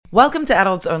Welcome to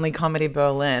Adults Only Comedy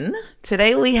Berlin.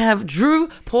 Today we have Drew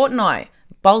Portnoy.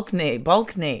 Bulkney.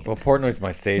 Well, Portnoy's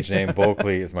my stage name.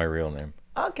 Bulkley is my real name.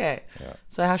 Okay. Yeah.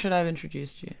 So how should I have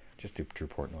introduced you? Just do Drew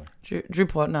Portnoy. Drew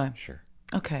Portnoy. Sure.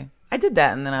 Okay. I did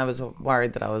that and then I was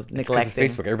worried that I was It's 'cause of neglecting.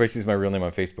 Facebook. Everybody sees my real name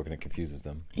on Facebook and it confuses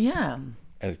them. Yeah. And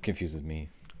it confuses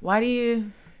me. Why do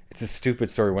you... It's a stupid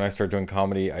story. When I started doing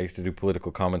comedy, I used to do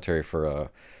political commentary for a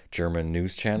German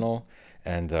news channel.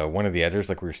 And one of the editors,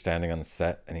 like, we were standing on the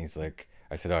set, and he's like,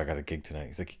 I said, "Oh, I got a gig tonight."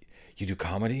 He's like, "You do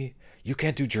comedy? You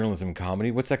can't do journalism and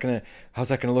comedy. How's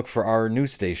that gonna look for our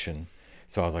news station?"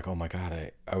 So I was like, "Oh my God,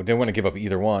 I didn't want to give up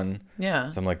either one."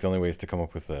 Yeah. So I'm like, the only way is to come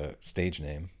up with a stage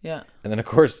name. Yeah. And then, of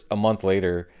course, a month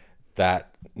later, that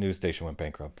news station went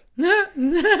bankrupt.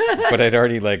 But I'd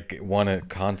already, like, won a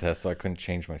contest, so I couldn't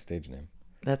change my stage name.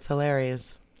 That's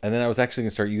hilarious. And then I was actually going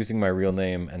to start using my real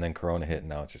name, and then Corona hit, and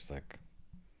now it's just like,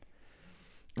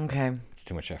 Okay. it's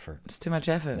too much effort. It's too much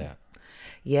effort. Yeah.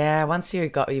 Yeah, once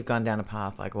you've gone down a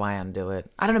path, like, why undo it?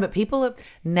 I don't know, but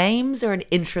names are an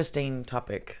interesting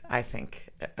topic, I think.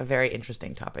 A very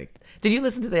interesting topic. Did you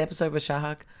listen to the episode with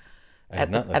Shahak? I have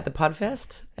not. At the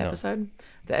Podfest episode? No.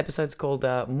 The episode's called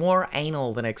More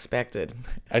Anal Than Expected.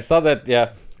 I saw that,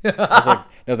 yeah. I was like,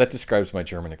 no, that describes my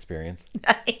German experience.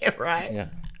 Yeah, right?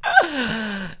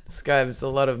 Yeah. Describes a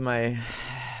lot of my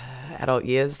adult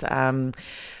years.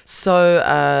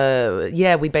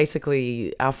 We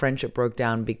basically, our friendship broke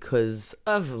down because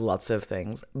of lots of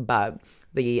things, but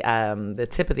the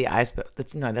tip of the iceberg,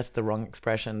 that's the wrong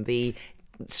expression. The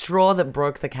straw that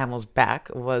broke the camel's back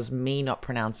was me not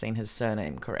pronouncing his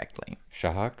surname correctly.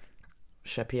 Shahak?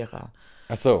 Shapira.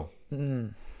 So.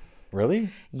 Really?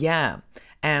 Yeah.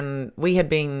 And we had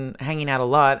been hanging out a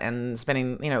lot and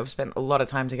spent a lot of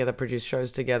time together, produced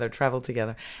shows together, traveled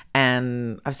together.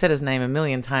 And I've said his name a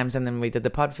million times. And then we did the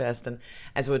Podfest. And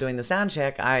as we were doing the sound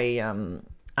check, I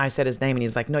said his name and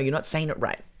he's like, "No, you're not saying it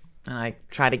right." And I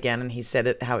tried again and he said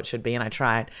it how it should be. And I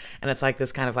tried. And it's like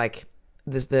this kind of like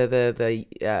this,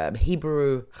 the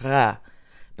Hebrew ra.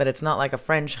 But it's not like a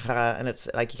French ra, and it's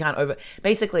like you can't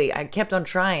basically I kept on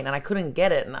trying and I couldn't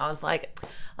get it, and I was like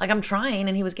I'm trying,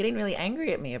 and he was getting really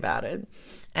angry at me about it.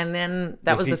 And then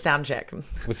that was the sound check.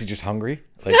 Was he just hungry?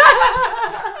 Like,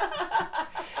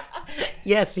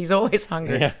 yes, he's always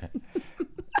hungry. yeah.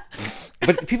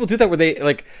 But people do that where they,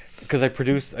 like, because I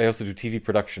also do TV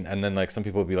production, and then, like, some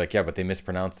people will be like, yeah, but they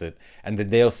mispronounce it, and then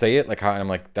they'll say it like how, and I'm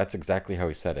like, that's exactly how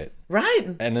he said it. Right.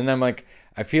 And then I'm like,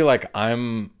 I feel like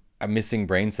I'm missing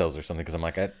brain cells or something, because I'm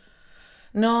like,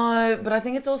 No, but I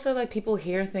think it's also like people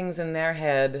hear things in their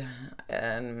head,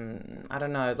 and I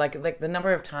don't know, like the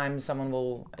number of times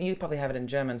you probably have it in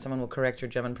German, someone will correct your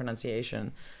German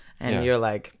pronunciation, and you're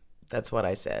like, that's what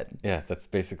I said. Yeah, that's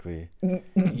basically,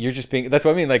 you're just being, that's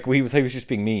what I mean, like, he was just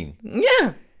being mean.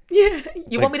 Yeah. Yeah.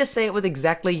 You want me to say it with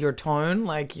exactly your tone,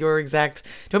 like your exact, do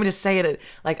you want me to say it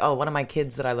like, oh, one of my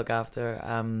kids that I look after,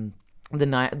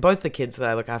 both the kids that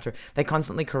I look after, they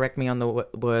constantly correct me on the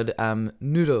word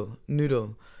noodle.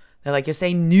 They're like, "You're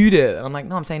saying noodle," and I'm like,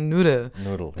 "No, I'm saying noodle."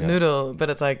 Yeah. Noodle,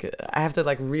 but it's like I have to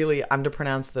like really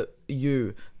underpronounce the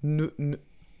u.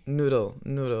 Noodle.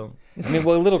 I mean,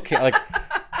 well, a little kid, like,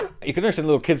 you can understand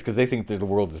little kids because they think that the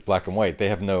world is black and white. They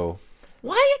have no.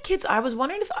 Why are kids? I was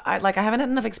wondering if I haven't had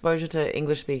enough exposure to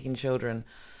English speaking children.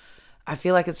 I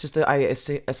feel like it's just I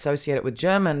associate it with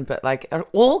German, but like are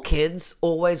all kids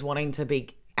always wanting to be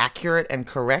accurate and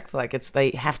correct? Like they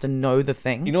have to know the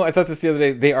thing. You know, I thought this the other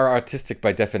day. They are autistic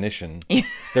by definition.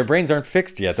 Their brains aren't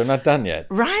fixed yet. They're not done yet.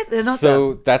 Right? They're not.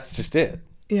 So that's just it.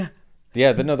 Yeah.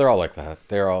 Yeah. They're all like that.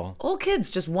 They're all. All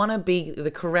kids just want to be the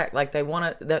correct. Like they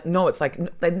want to. No, it's like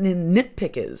they're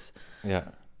nitpickers. Yeah.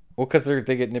 Well, because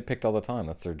they get nitpicked all the time.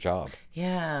 That's their job.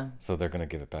 Yeah. So they're going to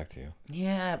give it back to you.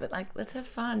 Yeah, but like, let's have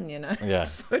fun, you know? Yeah.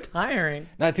 It's so tiring.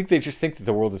 No, I think they just think that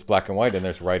the world is black and white and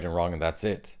there's right and wrong and that's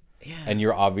it. Yeah. And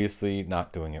you're obviously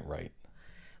not doing it right.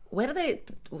 Where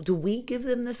do we give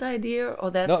them this idea, or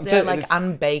that's No, their like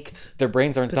unbaked? Their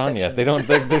brains aren't done yet. perception? They don't.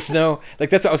 Like, there's no like.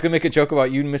 That's. I was gonna make a joke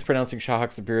about you mispronouncing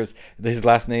Shahak Sabir's his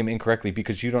last name incorrectly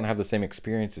because you don't have the same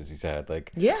experiences he's had.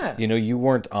 Like, Yeah. you know, you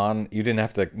weren't on. You didn't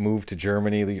have to move to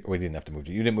Germany. Well, you didn't have to move.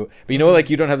 You didn't move. But you know, like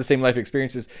you don't have the same life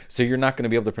experiences, so you're not gonna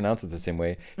be able to pronounce it the same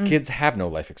way. Kids have no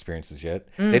life experiences yet.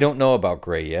 They don't know about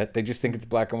gray yet. They just think it's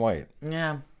black and white.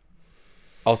 Yeah.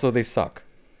 Also, they suck.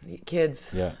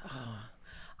 Kids. Yeah.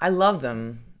 I love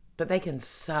them, but they can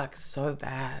suck so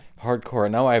bad. Hardcore.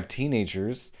 Now I have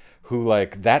teenagers who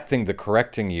like that thing, the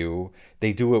correcting you,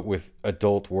 they do it with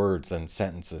adult words and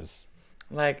sentences.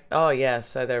 Like, oh yeah,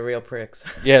 so they're real pricks.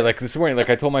 Yeah, like this morning, like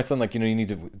I told my son, like, you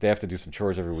know, they have to do some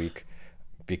chores every week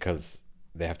because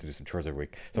they have to do some chores every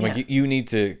week. So I'm Yeah. like, you need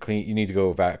to clean. You need to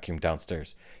go vacuum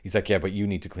downstairs. He's like, yeah, but you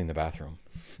need to clean the bathroom.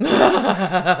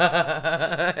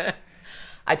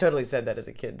 I totally said that as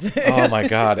a kid too. Oh my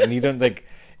god! And you don't like.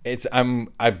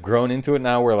 I've grown into it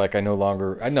now where like I no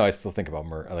longer. I know I still think about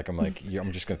like I'm like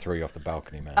I'm just gonna throw you off the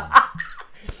balcony, man.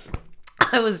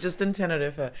 I was just in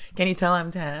Tenerife. Can you tell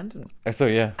I'm tanned? So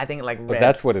yeah, I think like red. but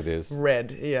that's what it is.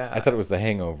 Red, yeah. I thought it was the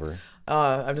hangover.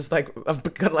 I'm just like, I've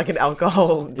got like an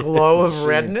alcohol glow of Sure.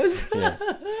 redness. Yeah.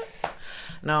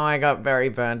 No, I got very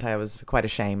burnt. I was quite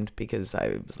ashamed because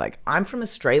I was like, I'm from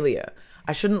Australia.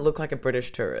 I shouldn't look like a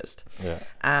British tourist. Yeah.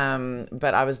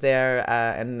 But I was there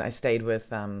and I stayed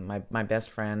with my best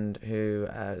friend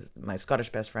my Scottish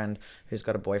best friend who's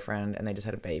got a boyfriend, and they just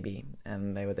had a baby,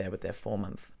 and they were there with their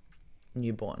 4-month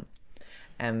newborn.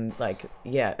 And like,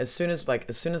 yeah, as soon as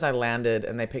I landed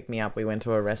and they picked me up, we went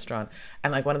to a restaurant,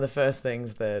 and like one of the first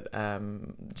things that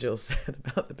Jill said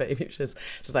about the baby, she's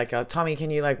like, Tommy, can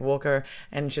you like walk her?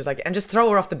 And she's like, and just throw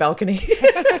her off the balcony.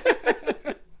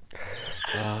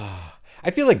 I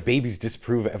feel like babies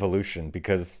disprove evolution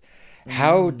because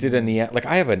how did like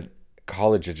I have a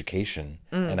college education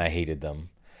and I hated them.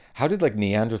 How did like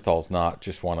Neanderthals not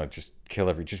just want to just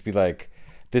kill just be like,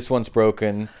 this one's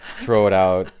broken, throw it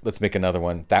out, let's make another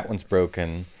one, that one's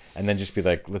broken, and then just be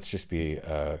like, let's just be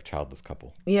a childless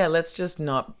couple. Yeah, let's just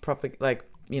not perpetuate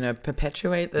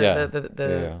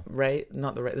the rate,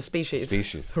 not the rate, the species.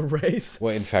 The race.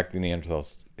 Well, in fact, the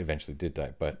Neanderthals eventually did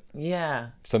die, but Yeah.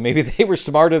 so maybe they were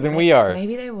smarter than we are.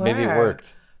 Maybe they were. Maybe it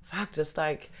worked. Fuck, just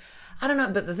like, I don't know,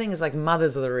 but the thing is, like,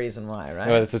 mothers are the reason why, right?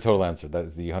 No, that's the total answer. That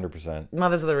is the 100%.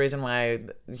 Mothers are the reason why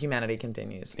humanity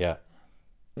continues. Yeah.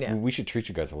 Yeah. We should treat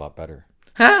you guys a lot better.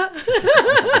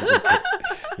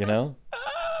 You know?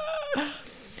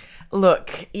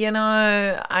 Look, I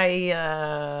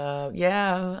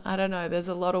don't know. There's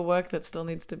a lot of work that still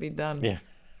needs to be done. Yeah.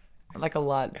 Like a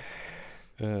lot.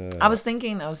 I was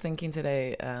thinking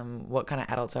today, what kind of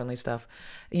adults only stuff.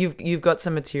 You've got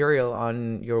some material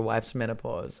on your wife's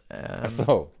menopause.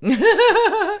 So.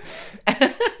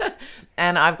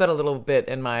 And I've got a little bit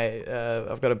in my,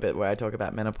 I've got a bit where I talk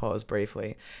about menopause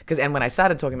briefly. And when I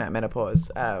started talking about menopause,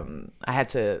 I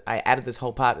added this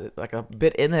whole part, like a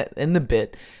bit in the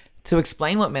bit, to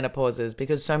explain what menopause is,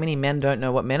 because so many men don't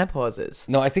know what menopause is.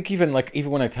 No, I think even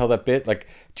when I tell that bit, like,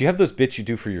 do you have those bits you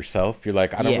do for yourself? You're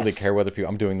like, I don't really care whether people,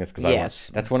 I'm doing this because I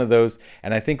want. That's one of those.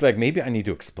 And I think like maybe I need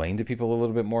to explain to people a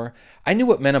little bit more. I knew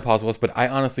what menopause was, but I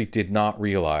honestly did not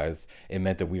realize it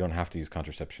meant that we don't have to use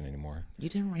contraception anymore. You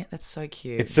didn't that's so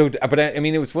cute. It's so, but I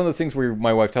mean, it was one of those things where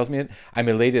my wife tells me it, I'm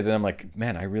elated, and I'm like,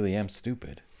 man, I really am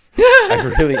stupid.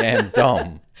 I really am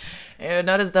dumb. You're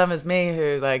not as dumb as me,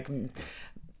 who like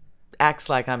acts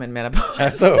like I'm in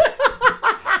menopause. So.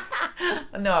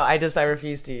 No, I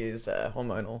refuse to use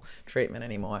hormonal treatment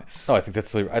anymore. Oh, I think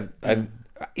that's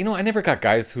I never got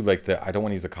guys who like I don't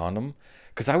want to use a condom,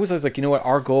 because I was always like, you know what,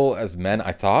 our goal as men,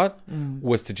 I thought,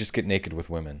 was to just get naked with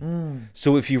women.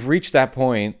 So if you've reached that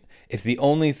point, if the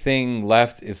only thing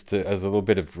left is as a little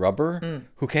bit of rubber,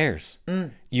 who cares?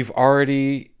 You've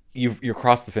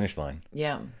crossed the finish line.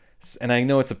 Yeah. And I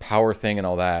know it's a power thing and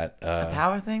all that. A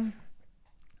power thing?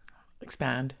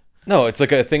 Expand. No, it's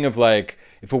like a thing of like,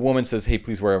 if a woman says, hey,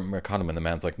 please wear a condom, and the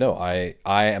man's like, no, I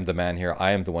am the man here.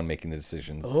 I am the one making the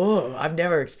decisions. Oh, I've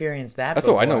never experienced that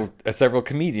before. So I know several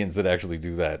comedians that actually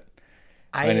do that.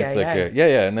 And it's like, and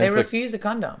then they refuse a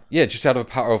condom. Yeah, just out of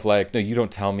power of like, no, you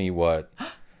don't tell me what.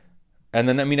 And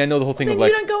then, I mean, I know the whole thing of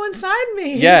like, you don't go inside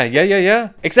me. Yeah.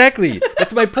 Exactly.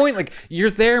 That's my point. Like, you're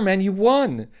there, man. You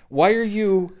won. Why are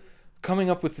you coming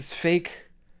up with this fake?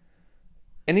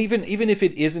 And even if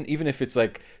it isn't, even if it's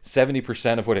like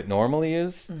 70% of what it normally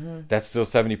is, that's still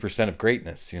 70% of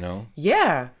greatness, you know?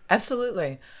 Yeah,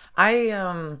 absolutely.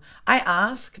 I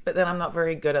ask, but then I'm not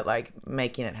very good at like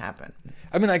making it happen.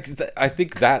 I mean, I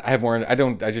think that I have more.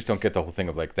 I just don't get the whole thing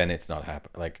of like, then it's not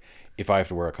happening. Like, if I have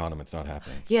to wear a condom, it's not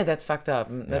happening. Yeah, that's fucked up.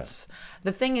 That's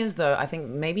the thing is though. I think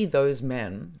maybe those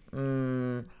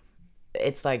men,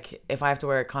 it's like, if I have to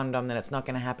wear a condom, then it's not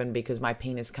going to happen because my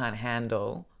penis can't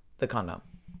handle the condom.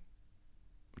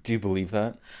 Do you believe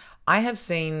that? I have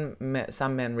seen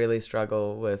some men really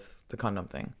struggle with the condom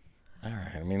thing. All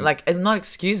right. I mean, like, I'm not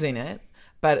excusing it,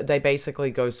 but they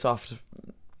basically go soft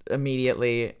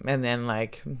immediately, and then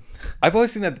like, I've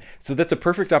always seen that. So that's a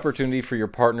perfect opportunity for your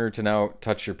partner to now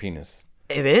touch your penis.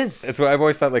 It is. That's what I've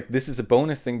always thought. Like, this is a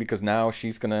bonus thing because now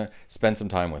she's gonna spend some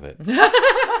time with it.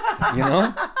 You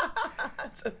know?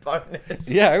 It's a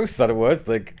bonus. Yeah, I always thought it was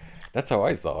like, that's how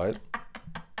I saw it.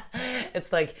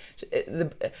 It's like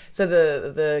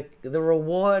the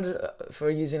reward for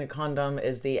using a condom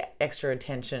is the extra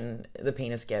attention the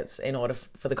penis gets in order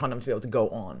for the condom to be able to go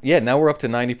on. Yeah, now we're up to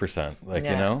 90%. Like,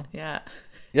 Yeah, you know? Yeah.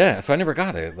 Yeah, so I never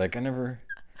got it. Like, I never...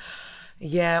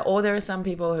 Yeah, or there are some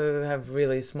people who have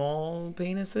really small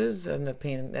penises, and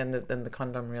the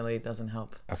condom really doesn't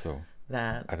help So,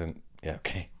 that. I didn't... Yeah,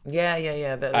 okay. Yeah.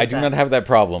 I do not have that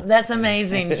problem. That's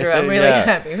amazing, Drew. I'm really Yeah.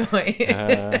 happy for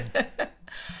you.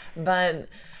 But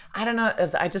I don't know.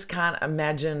 I just can't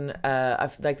imagine.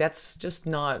 Like that's just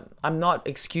not. I'm not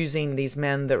excusing these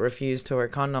men that refuse to wear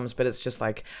condoms, but it's just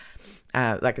like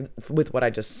with what I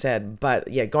just said. But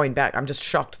yeah, going back, I'm just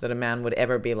shocked that a man would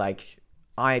ever be like,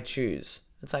 I choose.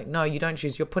 It's like, no, you don't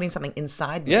choose. You're putting something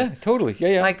inside me. Yeah, totally.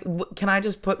 Yeah. Like, can I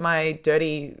just put my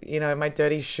dirty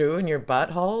shoe in your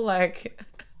butthole? Like,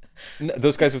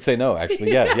 Those guys would say no,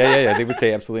 actually. Yeah. They would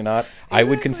say absolutely not. I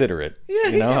would consider it. Yeah,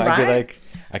 you know, yeah, I'd be right? like,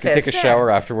 I can Fair's take a fair. shower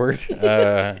afterward.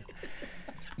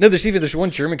 No, there's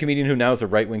one German comedian who now is a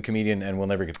right-wing comedian and will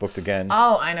never get booked again.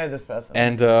 oh, I know this person.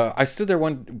 And I stood there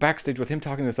backstage with him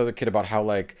talking to this other kid about how,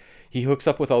 like, he hooks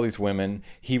up with all these women,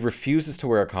 he refuses to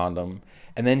wear a condom,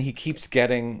 and then he keeps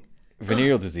getting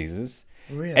venereal diseases.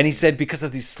 Really? And he said because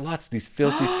of these sluts, these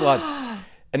filthy sluts.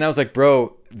 And I was like,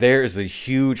 bro, there is a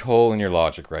huge hole in your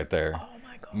logic right there. Oh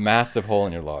my God. Massive hole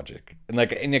in your logic. And I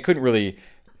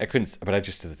couldn't, but I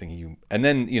just did the thing. And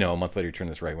then, a month later, you turn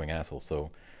this right-wing asshole.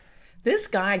 So This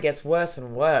guy gets worse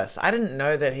and worse. I didn't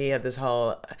know that he had this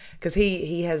whole, because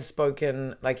he has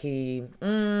spoken like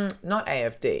not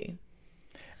AFD.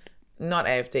 Not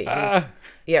AFD. He's,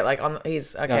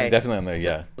 he's okay. no, definitely on the,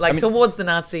 yeah. Like towards the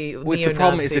Nazi. What's the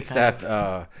problem is neo-Nazi it's kind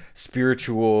that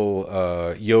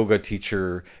spiritual yoga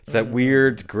teacher. It's that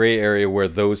weird gray area where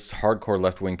those hardcore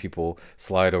left-wing people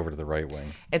slide over to the right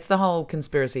wing. It's the whole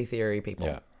conspiracy theory people.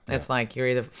 Yeah. It's like you're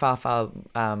either far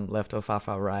left or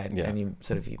far right, Yeah. and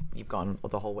you've gone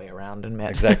the whole way around and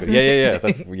met. Exactly. Yeah.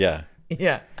 That's yeah.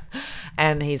 Yeah.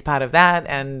 And he's part of that,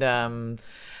 and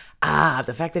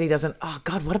the fact that he doesn't. Oh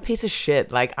God, what a piece of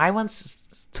shit! Like I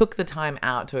once took the time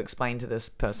out to explain to this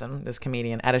person, this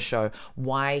comedian at a show,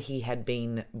 why he had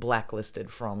been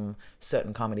blacklisted from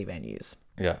certain comedy venues.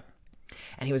 Yeah.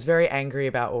 And he was very angry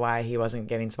about why he wasn't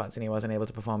getting spots and he wasn't able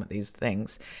to perform at these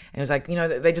things. And he was like,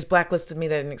 they just blacklisted me.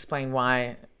 They didn't explain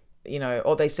why,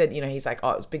 or they said, he's like,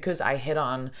 oh, it's because I hit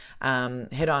on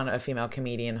a female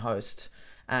comedian host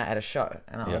at a show.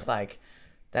 And I was like,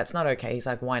 that's not okay. He's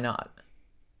like, why not?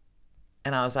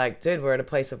 And I was like, dude, we're at a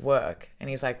place of work. And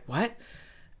he's like, what?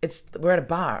 We're at a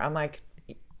bar. I'm like,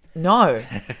 no,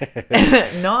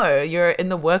 no, you're in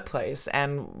the workplace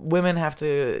and women have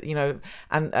to,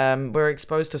 and we're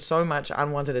exposed to so much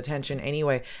unwanted attention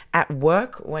anyway at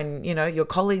work when, your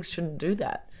colleagues shouldn't do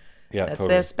that. Yeah, That's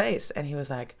totally. their space. And he was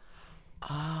like,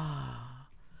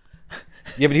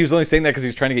 Yeah, but he was only saying that because he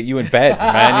was trying to get you in bed,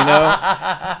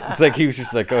 man. It's like he was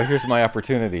just like, oh, here's my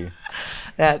opportunity.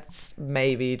 that's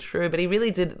maybe true. But he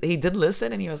did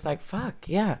listen and he was like, fuck,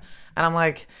 yeah. And I'm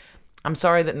like, I'm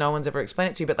sorry that no one's ever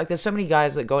explained it to you, but like there's so many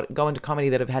guys that go into comedy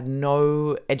that have had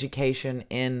no education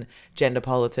in gender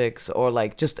politics or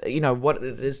like just, what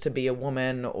it is to be a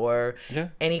woman or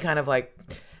any kind of like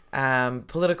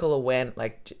political awareness,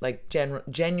 like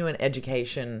genuine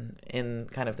education in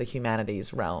kind of the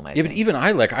humanities realm. I Yeah, think. but even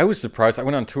I was surprised. I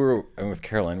went on tour with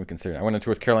Caroline. I went on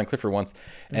tour with Caroline Clifford once,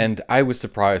 and I was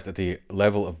surprised at the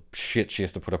level of shit she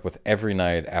has to put up with every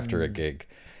night after a gig.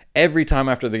 Every time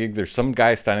after the gig, there's some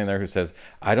guy standing there who says,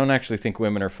 I don't actually think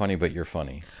women are funny, but you're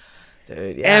funny.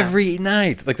 Dude, yeah. Every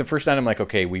night. Like the first night, I'm like,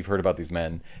 okay, we've heard about these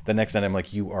men. The next night, I'm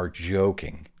like, you are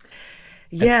joking.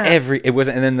 Yeah.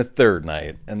 And then the third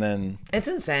night, and then It's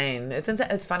insane.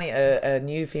 It's funny. A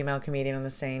new female comedian on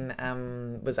the scene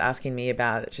was asking me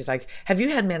about it. She's like, have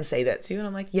you had men say that to you? And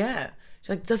I'm like, yeah. She's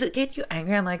like, does it get you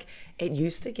angry? I'm like, it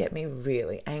used to get me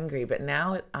really angry, but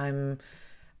now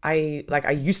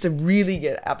I used to really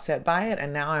get upset by it,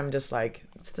 and now I'm just like,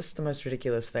 it's just the most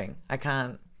ridiculous thing. I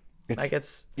can't.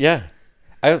 yeah.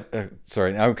 I was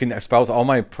sorry. I can espouse all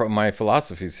my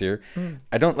philosophies here.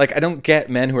 I don't get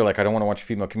men who are like, I don't want to watch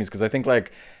female comedians because I think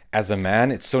like as a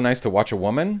man, it's so nice to watch a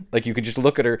woman. Like you could just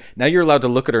look at her. Now you're allowed to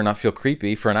look at her and not feel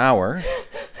creepy for an hour.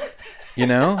 I'm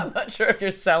not sure if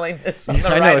you're selling this on the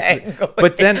I know, right it's- angle.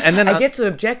 but then I get to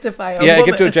objectify a I woman.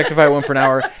 get to objectify a woman for an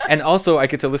hour, and also I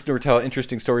get to listen to her tell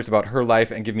interesting stories about her life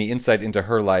and give me insight into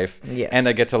her life. Yes. And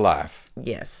I get to laugh.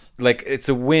 Yes. Like it's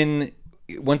a win.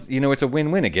 Once it's a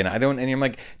win-win again. And I'm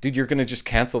like, dude, you're gonna just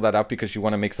cancel that out because you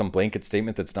want to make some blanket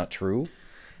statement that's not true.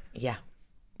 Yeah.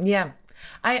 Yeah.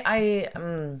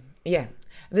 Yeah.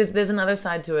 There's another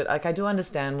side to it. Like, I do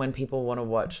understand when people want to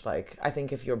watch, like, I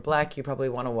think if you're black, you probably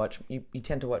want to watch, you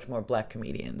tend to watch more black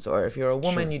comedians, or if you're a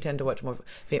woman, Sure. you tend to watch more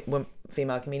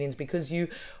female comedians because you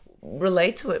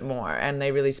relate to it more and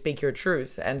they really speak your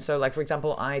truth. And so, like, for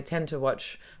example, I tend to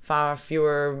watch far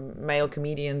fewer male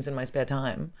comedians in my spare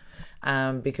time,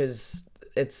 because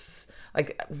it's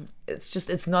like,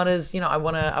 it's not as, I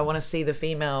want to see the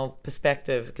female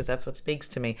perspective because that's what speaks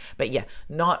to me. But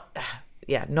not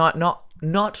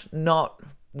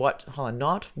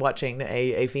watching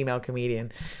a female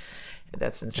comedian.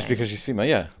 That's insane. Just because she's female,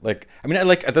 yeah. Like, I mean, I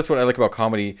like, that's what I like about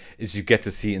comedy, is you get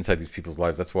to see inside these people's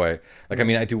lives. That's why, like, I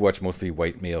mean, I do watch mostly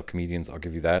white male comedians. I'll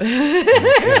give you that.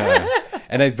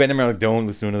 And I've been like, don't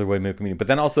listen to another white male comedian. But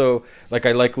then also, like,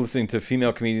 I like listening to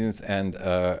female comedians and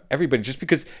everybody, just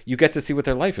because you get to see what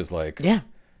their life is like. Yeah.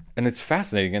 And it's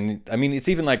fascinating. And I mean, it's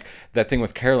even like that thing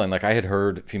with Caroline. Like, I had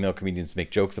heard female comedians make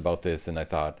jokes about this, and I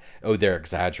thought, oh, they're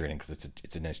exaggerating because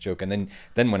it's a nice joke. And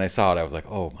then when I saw it, I was like,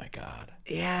 oh my God.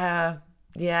 Yeah.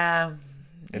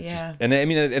 It's just, and I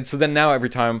mean, and so then now every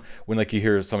time when like you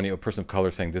hear a person of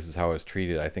color saying this is how I was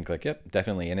treated, I think like, yep,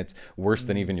 definitely. And it's worse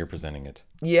than even you're presenting it.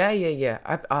 Yeah.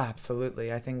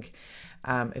 Absolutely. I think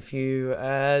if you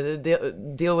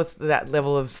deal with that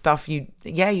level of stuff, you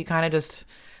kind of just,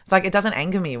 it's like, it doesn't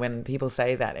anger me when people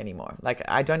say that anymore. Like,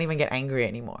 I don't even get angry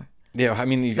anymore. Yeah, I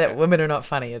mean, that women are not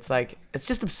funny. It's like, it's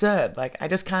just absurd. Like, I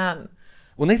just can't.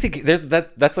 When they think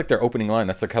that's like their opening line.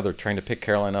 That's like how they're trying to pick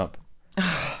Caroline up.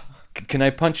 Can I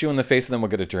punch you in the face and then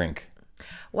we'll get a drink?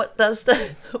 What does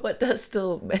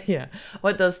still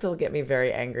get me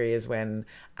very angry is when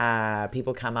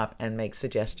people come up and make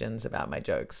suggestions about my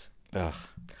jokes. Ugh.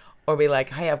 Or be like,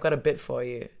 hey, I've got a bit for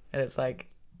you. And it's like,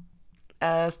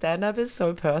 stand-up is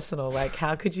so personal. Like,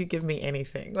 how could you give me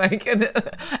anything? Like,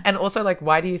 and also, like,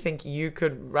 why do you think you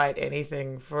could write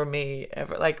anything for me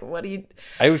ever? Like, what do you...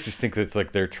 I always just think that it's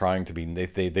like they're trying to be...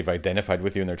 They've identified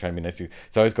with you and they're trying to be nice to you.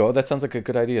 So I always go, oh, that sounds like a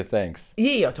good idea. Thanks.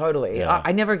 Yeah, totally. Yeah.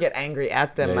 I never get angry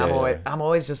at them. Yeah, I'm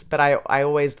always just... But I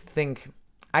always think...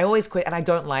 I always quit, and I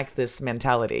don't like this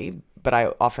mentality, but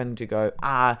I often do go,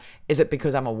 is it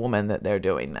because I'm a woman that they're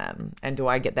doing that? And do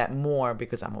I get that more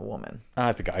because I'm a woman?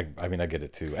 I think, I mean, I get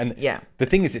it too. And yeah, the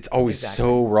thing is, it's always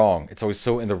so wrong. It's always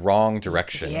so in the wrong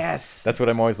direction. Yes. That's what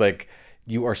I'm always like,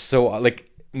 you are so,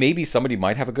 like, maybe somebody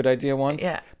might have a good idea once,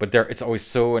 but it's always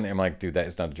so, and I'm like, dude, that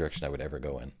is not a direction I would ever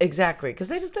go in. Exactly, because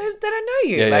they don't know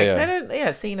you. They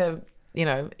don't, seen a,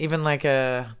 even like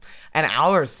an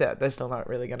hour set, they're still not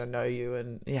really going to know you.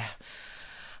 And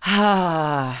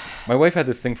my wife had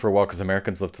this thing for a while because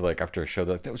Americans love to, like, after a show,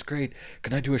 they're like, that was great,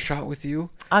 can I do a shot with you?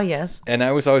 Oh yes. And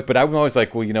I'm always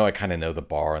like, well, I kind of know the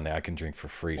bar and I can drink for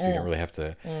free, so you don't really have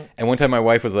to. And one time my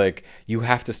wife was like, you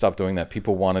have to stop doing that,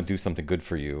 people want to do something good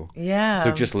for you,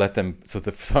 so just let them. So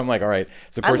I'm like, all right.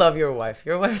 So of course, I love your wife.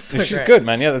 Your wife's so she's great. good,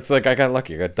 man. Yeah, that's like, I got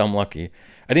lucky. I got dumb lucky.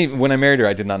 When I married her,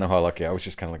 I did not know how lucky. I was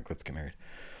just kind of like, let's get married.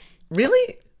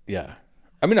 Really? Yeah.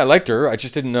 I mean, I liked her, I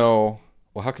just didn't know.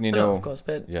 Well, how can you know? No, of course,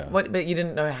 but but you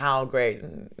didn't know how great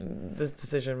this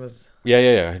decision was. Yeah.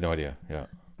 I had no idea. Yeah.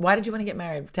 Why did you want to get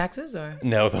married? Taxes or?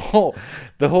 No, the whole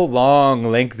long,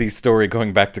 lengthy story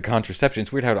going back to contraception.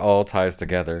 It's weird how it all ties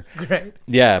together. Great.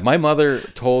 Yeah, my mother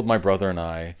told my brother and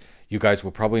I, you guys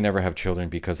will probably never have children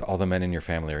because all the men in your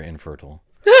family are infertile.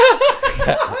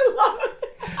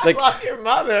 I love your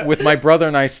mother. With my brother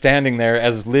and I standing there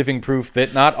as living proof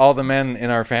that not all the men in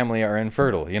our family are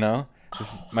infertile,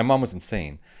 my mom was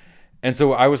insane. And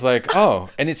so I was like, oh,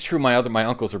 and it's true. My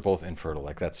uncles are both infertile.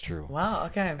 Like, that's true. Wow.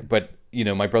 Okay. But,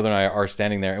 my brother and I are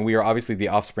standing there, and we are obviously the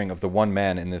offspring of the one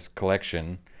man in this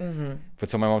collection. Mm-hmm. But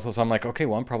so my mom told, so I'm like, okay,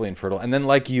 well, I'm probably infertile. And then,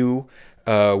 like you,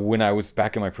 when I was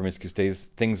back in my promiscuous days,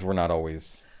 things were not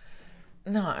always.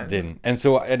 No. Didn't. And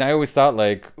so, and I always thought,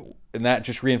 like, and that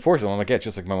just reinforced it. I'm like, yeah,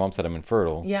 just like my mom said, I'm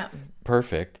infertile. Yeah.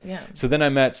 Perfect. Yeah. So then I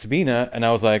met Sabina, and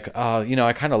I was like,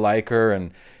 I kind of like her,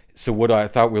 and so what I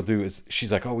thought we'll do is,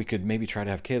 she's like, oh, we could maybe try to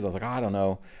have kids. I was like, I don't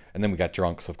know. And then we got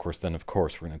drunk, so of course we're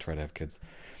going to try to have kids.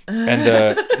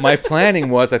 And my planning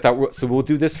was, I thought, so we'll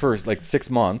do this for like 6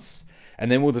 months,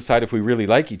 and then we'll decide if we really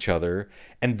like each other,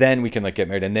 and then we can like get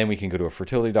married, and then we can go to a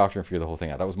fertility doctor and figure the whole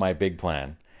thing out. That was my big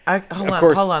plan.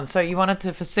 Hold on. So you wanted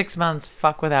to, for 6 months,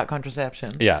 fuck without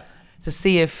contraception? Yeah. To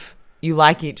see if you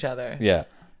like each other? Yeah.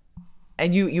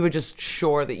 And you were just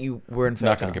sure that you were infertile?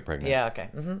 Not going to get pregnant. Yeah, okay.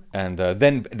 Mm-hmm. And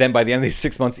then by the end of these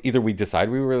 6 months, either we decide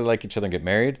we really like each other and get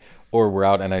married, or we're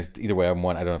out, and either way, I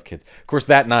don't have kids. Of course,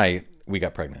 that night, we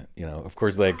got pregnant, of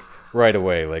course, like, right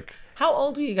away, like. How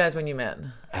old were you guys when you met?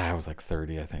 I was like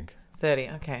 30, I think.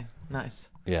 30, okay, nice.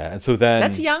 Yeah, and so then.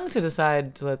 That's young to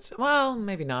decide well,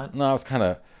 maybe not. No, I was kind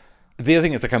of. the other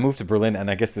thing is, like, I moved to Berlin, and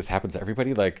I guess this happens to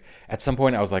everybody. Like, at some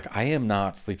point, I was like, I am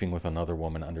not sleeping with another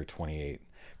woman under 28.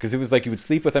 Because it was like you would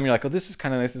sleep with them, you're like, oh, this is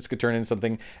kind of nice, this could turn into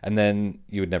something, and then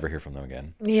you would never hear from them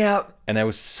again. Yeah. And I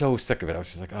was so sick of it. I was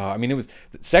just like, oh, I mean,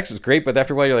 sex was great, but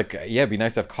after a while, you're like, yeah, it'd be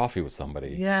nice to have coffee with somebody.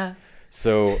 Yeah.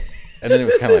 So, and then it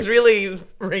was This kind of is like, really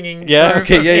ringing. yeah, true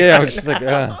okay, for me yeah. I right was just like,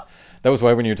 now. that was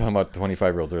why when you were talking about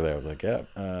 25-year-olds earlier, I was like,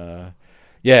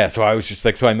 yeah. So I was just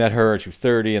like, so I met her, she was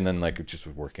 30, and then like it just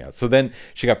was working out. So then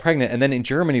she got pregnant, and then in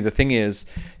Germany, the thing is,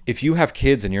 if you have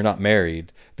kids and you're not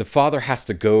married, the father has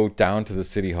to go down to the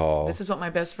city hall. This is what my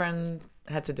best friend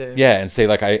had to do. Yeah, and say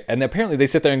like and apparently they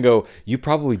sit there and go, you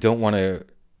probably don't want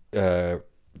to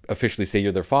officially say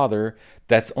you're their father.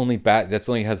 That's only bad. That's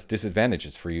only has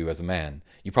disadvantages for you as a man.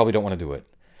 You probably don't want to do it.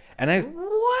 And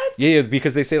What? yeah,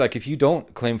 because they say like if you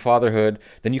don't claim fatherhood,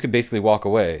 then you can basically walk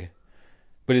away.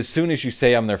 But as soon as you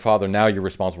say I'm their father, now you're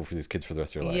responsible for these kids for the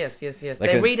rest of your life. Yes.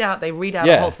 Like they read out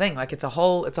yeah. the whole thing. Like it's a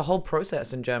whole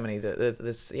process in Germany.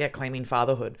 This claiming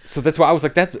fatherhood. So that's why I was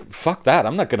like, fuck that.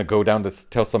 I'm not gonna go down to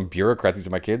tell some bureaucrat these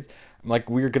are my kids. I'm like,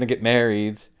 we're gonna get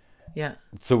married. Yeah.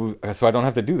 So I don't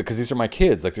have to do that because these are my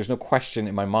kids. Like, there's no question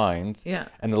in my mind. Yeah.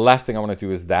 And the last thing I want to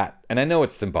do is that. And I know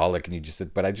it's symbolic,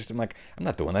 and but I'm like, I'm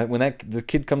not doing that. When the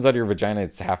kid comes out of your vagina,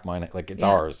 it's half mine. Like, it's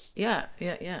ours. Yeah.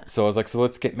 So I was like, so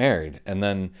let's get married. And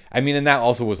then, I mean, and that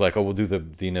also was like, oh, we'll do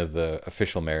the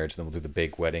official marriage, and then we'll do the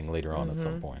big wedding later on at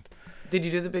some point. Did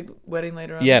you do the big wedding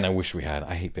later on? Yeah, and I wish we had.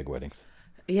 I hate big weddings.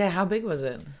 Yeah. How big was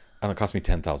it? And it cost me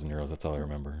 10,000 euros. That's all I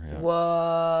remember. Yeah.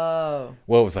 Whoa.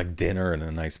 Well, it was like dinner in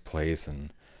a nice place,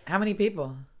 and How many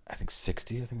people? I think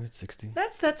 60. I think we had 60.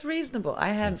 That's reasonable. I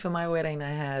had for my wedding.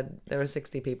 There were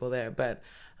 60 people there, but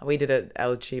we did it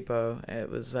El Cheapo. It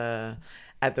was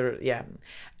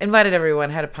invited everyone,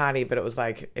 had a party, but it was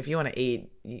like if you want to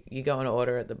eat, you go and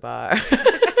order at the bar.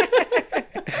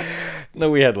 No,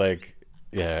 we had like,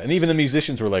 yeah, and even the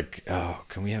musicians were like, oh,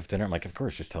 can we have dinner? I'm like, of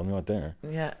course, just tell me what dinner.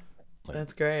 Yeah,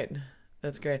 that's great.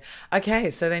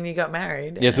 Okay, so then you got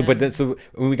married. Yeah, so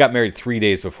we got married 3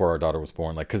 days before our daughter was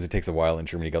born, like because it takes a while in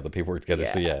Germany to get the paperwork together.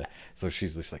 Yeah. So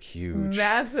she's just like huge,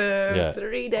 Massive. Yeah.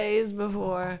 3 days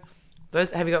before.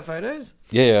 Have you got photos?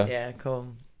 Yeah. Yeah,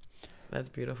 cool. That's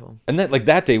beautiful. And then like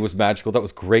that day was magical. That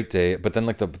was a great day. But then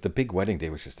like the big wedding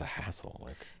day was just a hassle.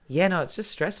 Like, Yeah, no, it's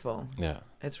just stressful. yeah.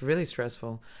 It's really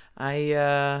stressful.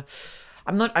 I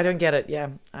don't get it. Yeah,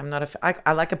 I'm not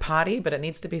I like a party, but it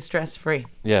needs to be stress free.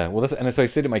 Yeah, well, and so I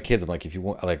say to my kids, I'm like, if you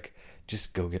want, like,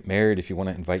 just go get married. If you want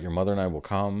to invite your mother and I, will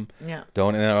come. Yeah.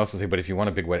 Don't. And then I also say, but if you want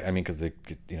a big wedding, I mean, because they,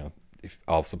 if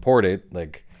I'll support it,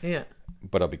 like, Yeah.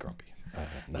 but I'll be grumpy.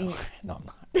 No, I'm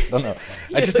not. No.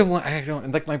 I just don't want. I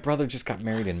don't like. My brother just got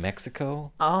married in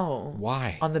Mexico. Oh.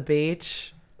 Why? On the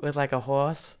beach with like a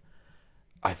horse.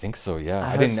 I think so. Yeah.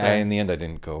 I I didn't. hope so. In the end, I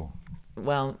didn't go.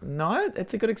 Well, no,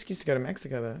 it's a good excuse to go to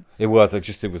Mexico though. It was.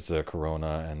 It was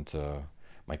Corona, and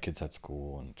my kids had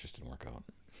school, and it just didn't work out.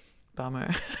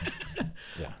 Bummer.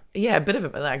 Yeah. Yeah, a bit of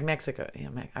it, like Mexico. Yeah,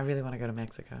 I really want to go to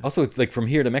Mexico. Also, it's like from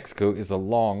here to Mexico is a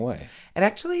long way. It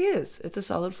actually is. It's a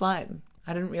solid flight.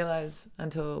 I didn't realize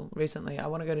until recently. I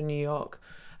want to go to New York,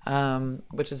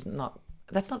 which is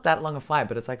that's not that long a flight,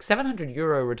 but it's like 700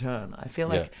 euro return. I feel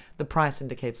like the price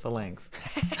indicates the length.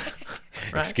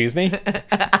 Right? Excuse me?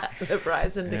 The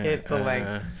price indicates the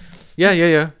length.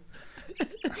 Yeah.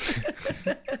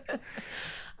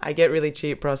 I get really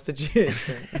cheap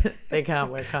prostitutes. They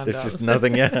can't wear condoms. There's just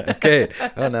nothing. Yeah. Okay.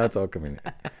 Oh, now it's all coming.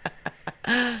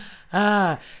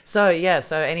 So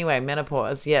anyway,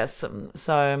 menopause. Yes.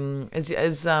 So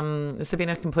is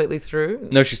Sabina completely through?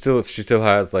 No, she still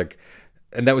has like,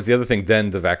 and that was the other thing.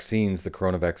 Then the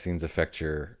corona vaccines affect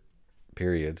your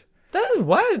period.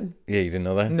 What? Yeah, you didn't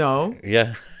know that? No.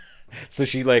 Yeah. So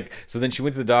then she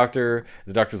went to the doctor.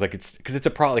 The doctor was like, it's because it's a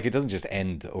problem. Like, it doesn't just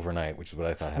end overnight, which is what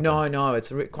I thought happened. No,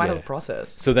 it's quite a process.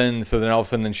 So then all of a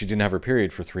sudden, she didn't have her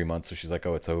period for 3 months. So she's like,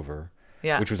 oh, it's over.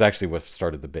 Yeah. Which was actually what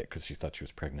started the bit because she thought she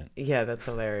was pregnant. Yeah, that's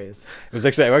hilarious. It was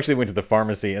I actually went to the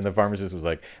pharmacy, and the pharmacist was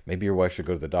like, maybe your wife should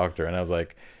go to the doctor. And I was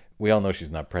like, we all know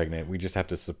she's not pregnant. We just have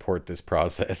to support this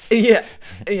process. Yeah.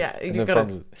 You got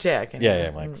to check. Yeah.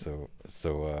 I'm like, so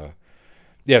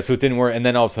it didn't work. And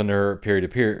then all of a sudden her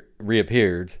period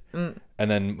reappeared. And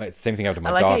then same thing happened to my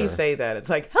daughter. I like how you say that. It's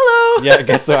like, hello. Yeah, I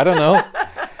guess so. I don't know.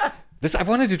 I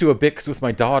wanted to do a bit because with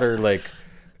my daughter, like,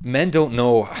 men don't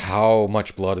know how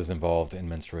much blood is involved in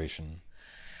menstruation.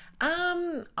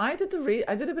 I did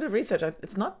a bit of research.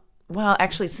 It's not, well,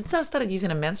 actually, since I started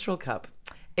using a menstrual cup,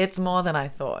 it's more than I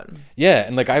thought. Yeah,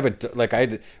 and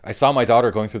I saw my daughter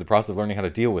going through the process of learning how to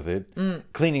deal with it,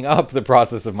 cleaning up the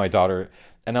process of my daughter.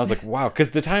 And I was like, wow, because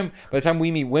by the time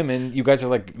we meet women, you guys are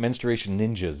like menstruation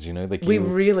ninjas, you know? Like We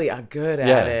really are good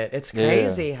Yeah. at it. It's Yeah, yeah.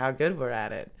 crazy how good we're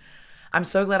at it. I'm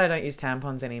so glad I don't use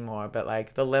tampons anymore, but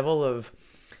like the level of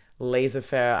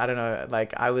laissez-faire, I don't know,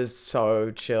 like I was so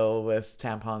chill with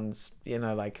tampons, you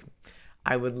know, like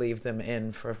I would leave them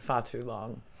in for far too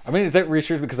long. I mean, that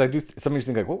reassures me because I do. Somebody's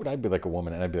think like, what would I be like a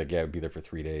woman? And I'd be like, yeah, I'd be there for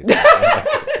 3 days. I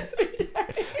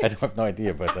don't have no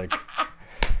idea, but like,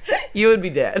 You would be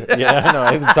dead. yeah,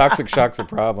 I know. Toxic shock's a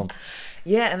problem.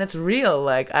 Yeah, and it's real.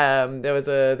 Like, there was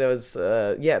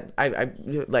I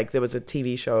like there was a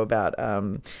TV show about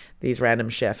these random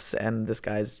chefs, and this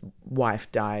guy's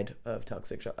wife died of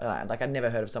toxic shock. Like, I'd never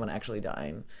heard of someone actually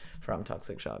dying from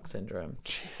toxic shock syndrome.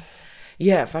 Jesus.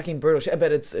 Yeah, fucking brutal.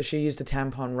 But she used a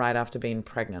tampon right after being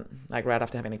pregnant, like right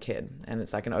after having a kid, and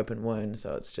it's like an open wound,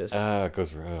 so it's just. It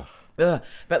goes. Ugh. Ugh.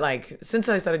 But like, since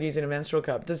I started using a menstrual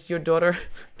cup, does your daughter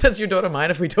mind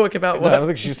if we talk about No, what? I don't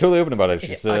think she's totally open about it.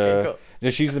 She's, okay, cool.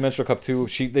 yeah, she uses the menstrual cup too.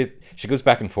 She goes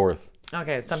back and forth.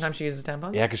 Okay, sometimes she uses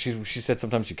tampons. Yeah, because she said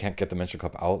sometimes you can't get the menstrual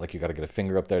cup out. Like you got to get a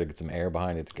finger up there to get some air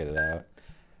behind it to get it out.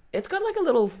 It's got like a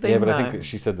little thing. Yeah, but though. I think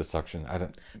she said the suction. I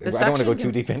don't want to suction go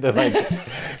too deep into like.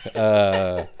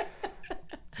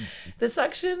 The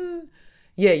suction.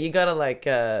 Yeah, you gotta like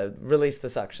release the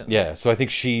suction. Yeah, so I think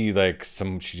she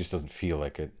just doesn't feel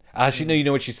like it. You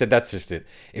know what she said? That's just it.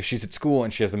 If she's at school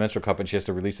and she has the menstrual cup and she has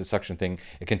to release the suction thing,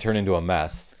 it can turn into a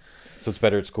mess. So it's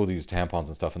better at school to use tampons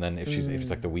and stuff. And then if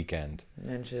it's like the weekend,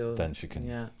 then she can.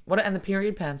 Yeah. And the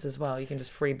period pants as well. You can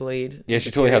just free bleed. Yeah, with she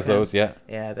the totally period has those. pants.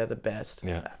 Yeah. Yeah, they're the best.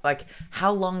 Yeah. Like,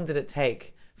 how long did it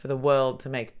take for the world to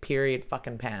make period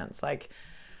fucking pants? Like.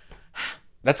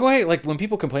 That's why, like, when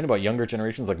people complain about younger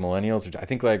generations, like millennials, I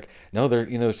think, like, no,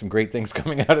 there's some great things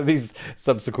coming out of these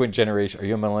subsequent generations. Are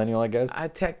you a millennial? I guess. I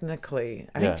think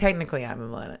technically I'm a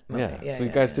millennial. Yeah. So you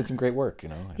guys did some great work, you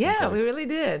know. I Yeah, think, we really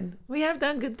did. We have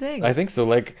done good things. I think so.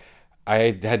 Like,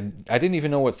 I didn't even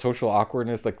know what social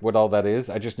awkwardness, like what all that is.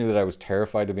 I just knew that I was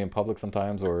terrified to be in public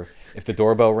sometimes, or if the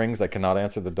doorbell rings, I cannot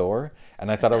answer the door,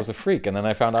 and I thought I was a freak. And then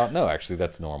I found out, no, actually,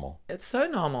 that's normal. It's so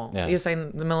normal. Yeah. You're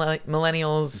saying the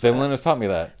millennials. The millennials taught me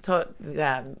that. Taught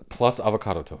that. Plus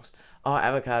avocado toast. Oh,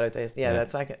 avocado taste. Yeah, Yeah.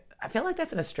 that's like. I feel like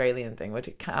that's an Australian thing, which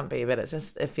it can't be, but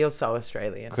it feels so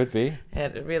Australian. Could be.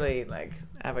 It really like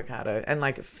avocado and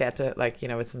like feta, like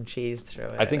with some cheese through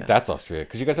it. I think that's Austria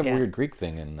because you guys have a Yeah. weird Greek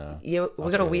thing in. Yeah,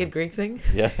 we got a weird Greek thing.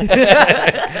 Yeah.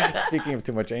 Speaking of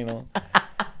too much anal.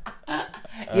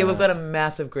 Yeah, we've got a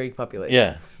massive Greek population.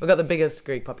 Yeah. We've got the biggest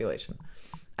Greek population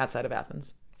outside of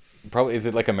Athens. Probably is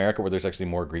it like America where there's actually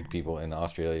more Greek people in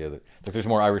Australia? Like there's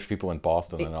more Irish people in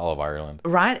Boston than all of Ireland.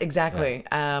 Right, exactly.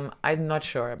 I'm not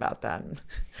sure about that.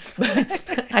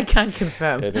 But I can't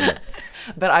confirm.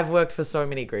 But I've worked for so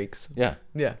many Greeks. Yeah.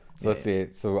 Yeah. So let's see.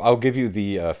 So I'll give you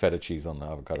the feta cheese on the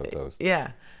avocado toast.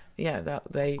 Yeah. Yeah,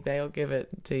 they'll give it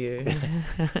to you.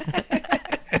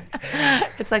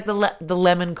 It's like the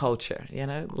lemon culture,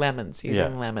 lemons,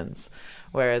 using lemons.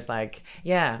 Whereas like,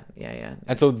 yeah.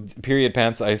 And so period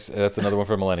pants, that's another one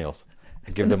for millennials.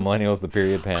 Give the millennials the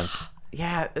period pants.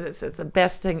 Yeah, it's the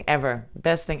best thing ever.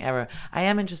 Best thing ever. I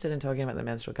am interested in talking about the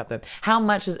menstrual cup, though. How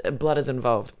much blood is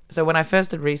involved? So when I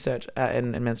first did research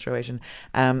in menstruation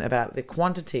about the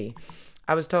quantity,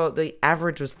 I was told the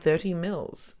average was 30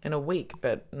 mils in a week,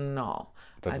 but no.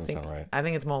 Doesn't sound right. I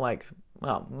think it's more like,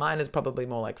 well, mine is probably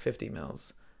more like 50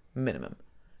 mils minimum.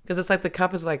 Because it's like the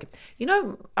cup is like,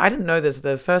 I didn't know this.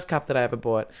 The first cup that I ever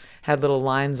bought had little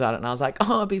lines on it. And I was like,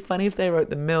 oh, it'd be funny if they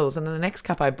wrote the mils. And then the next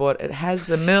cup I bought, it has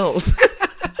the mils.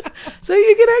 So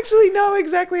you can actually know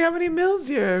exactly how many mils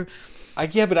you're...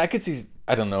 Yeah, but I could see...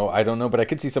 I don't know, but I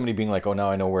could see somebody being like, oh,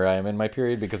 now I know where I am in my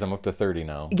period because I'm up to 30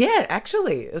 now. Yeah,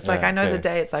 actually. It's like, Yeah, I know okay. the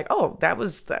day. It's like, oh, that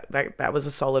was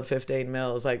a solid 15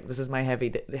 mils. Like, this is my heavy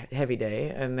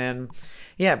day. And then,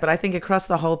 yeah, but I think across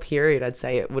the whole period, I'd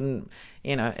say it wouldn't,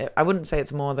 I wouldn't say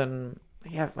it's more than,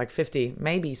 like 50,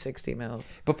 maybe 60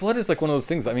 mils. But blood is like one of those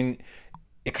things. I mean,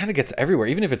 it kind of gets everywhere.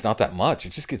 Even if it's not that much,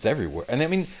 it just gets everywhere. And I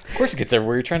mean, of course it gets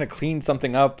everywhere. You're trying to clean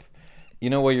something up,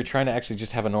 while you're trying to actually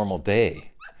just have a normal day.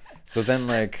 So then,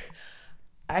 like...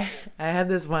 I had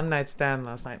this one night stand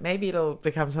last night. Maybe it'll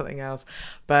become something else.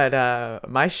 But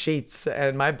my sheets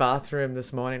and my bathroom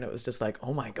this morning, it was just like,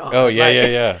 oh my God. Oh, yeah, like,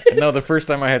 yeah. No, the first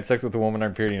time I had sex with a woman on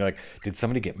her period, you're like, did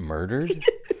somebody get murdered?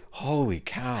 Holy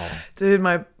cow. Dude,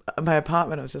 my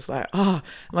apartment, I was just like, oh,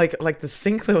 like the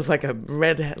sink, there was like a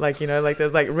red, like,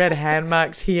 there's like red hand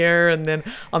marks here. And then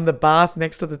on the bath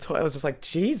next to the toilet, I was just like,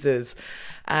 Jesus.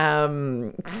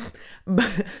 But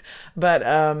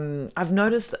I've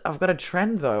noticed I've got a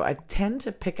trend though. I tend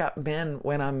to pick up men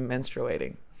when I'm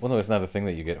menstruating. Well, no, it's not a thing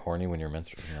that you get horny when you're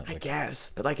menstruating. I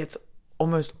guess, but like it's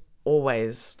almost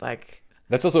always like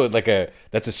That's also like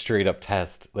that's a straight up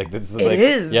test. Like this is it like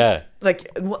is. yeah.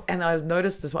 Like, and I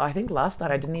noticed as well. I think last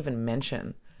night I didn't even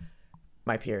mention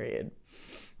my period.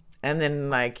 And then,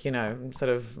 like, sort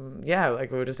of, yeah,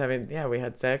 like we were just we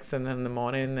had sex. And then in the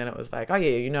morning, then it was like, oh,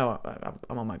 yeah,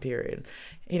 I'm on my period.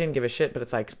 He didn't give a shit. But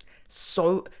it's like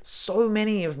so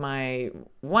many of my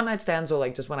one night stands, or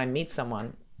like just when I meet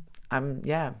someone, I'm,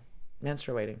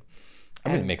 menstruating. I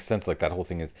mean, it makes sense. Like that whole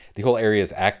thing is, the whole area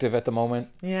is active at the moment.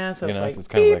 Yeah. So You it's know, like, so it's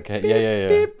kind of like, beep, yeah.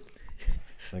 beep.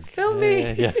 Like, Fill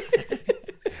me. Yeah.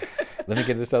 Let me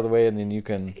get this out of the way and then you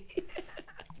can,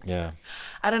 yeah.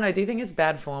 I don't know. Do you think it's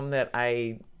bad form that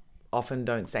I often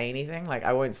don't say anything? Like,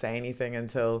 I won't say anything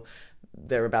until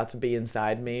they're about to be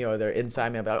inside me, or they're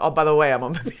inside me. I'll be like, oh, by the way, I'm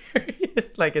on my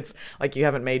period. Like, it's like you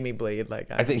haven't made me bleed.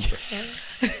 Like, I think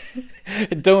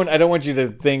I don't want you to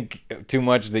think too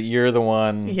much that you're the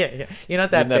one. Yeah. You're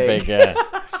not that You're big. Yeah.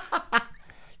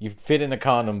 You fit in a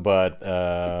condom, but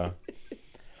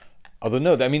although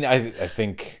no, I mean, I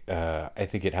think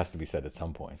it has to be said at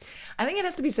some point. I think it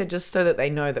has to be said just so that they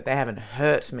know that they haven't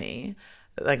hurt me.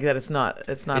 Like that, it's not.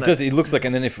 It does. It looks like,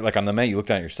 and then if like on the mat you look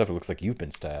down at your stuff, it looks like you've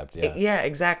been stabbed. Yeah. Yeah,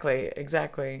 exactly.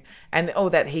 And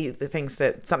that he thinks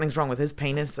that something's wrong with his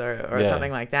penis or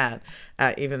something like that,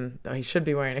 even though he should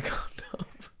be wearing a condom.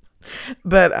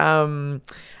 But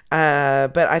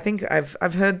I think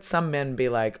I've heard some men be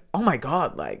like, oh my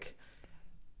God, like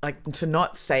to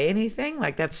not say anything,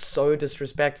 like that's so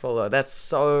disrespectful, or that's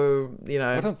so,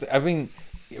 I mean,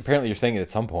 apparently you're saying it at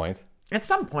some point. At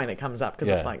some point it comes up because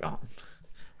it's like, oh,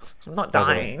 I'm not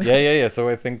dying. Yeah. So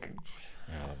I think,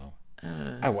 I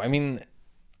don't know. I mean,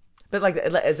 but like,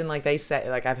 as in like they say,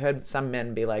 like I've heard some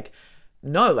men be like,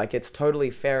 no, like it's totally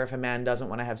fair if a man doesn't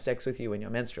want to have sex with you when you're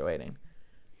menstruating,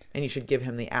 and you should give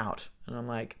him the out. And I'm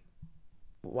like,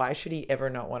 why should he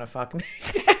ever not want to fuck me?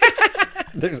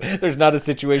 There's not a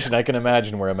situation I can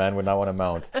imagine where a man would not want to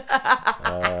mount.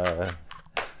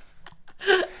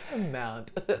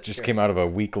 Just came out of a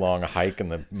week-long hike in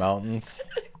the mountains.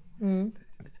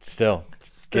 Still,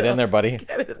 get in there, buddy.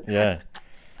 Get in Yeah. there.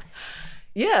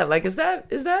 Yeah, like is that?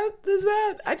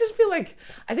 I just feel like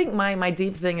I think my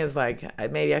deep thing is like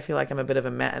maybe I feel like I'm a bit of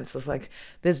a man. It's just like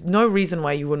there's no reason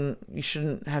why you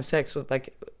shouldn't have sex with,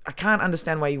 like, I can't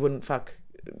understand why you wouldn't fuck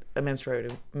a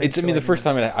menstruating. I mean, the first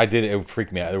time I did it, it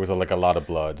freaked me out. There was a lot of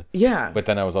blood. Yeah. But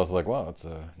then I was also like, wow, it's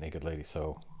a naked lady,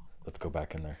 so let's go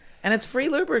back in there. And it's free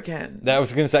lubricant. That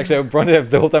was gonna say, actually, I brought it up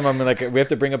the whole time. I'm like, we have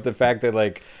to bring up the fact that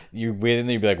like you wait in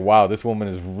there, you'd be like, wow, this woman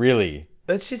is really.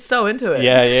 But she's so into it.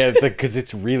 Yeah. It's like because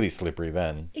it's really slippery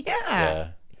then. Yeah.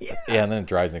 And then it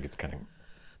dries and it gets kind of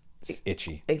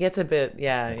itchy. It gets a bit,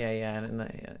 yeah.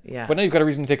 But now you've got a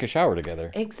reason to take a shower together.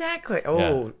 Exactly.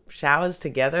 Oh, showers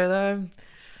together though.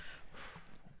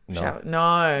 No. No.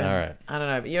 All right. I don't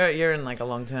know. But you're in like a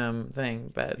long term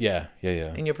thing, but Yeah.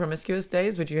 in your promiscuous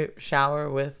days, would you shower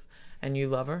with a new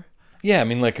lover? Yeah, I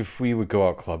mean, like if we would go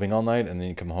out clubbing all night and then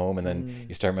you come home and then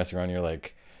you start messing around, you're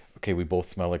like, okay, we both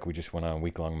smell like we just went on a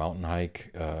week-long mountain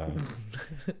hike. How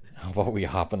about we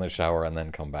hop in the shower and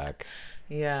then come back?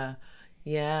 Yeah.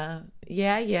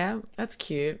 That's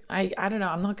cute. I don't know.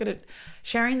 I'm not good at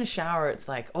sharing the shower. It's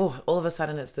like, oh, all of a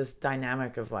sudden it's this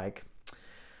dynamic of like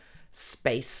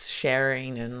space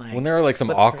sharing and like when there are like some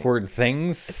awkward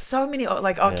things. So many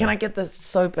like, oh, can I get the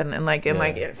soap and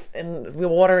the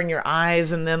water in your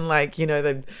eyes, and then like,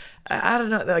 I don't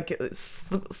know, like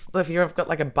if you've got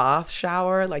like a bath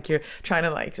shower, like you're trying to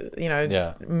like,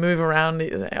 move around.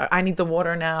 I need the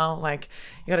water now. Like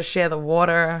you got to share the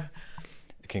water.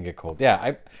 It can get cold.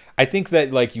 Yeah, I think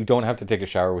that like you don't have to take a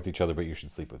shower with each other, but you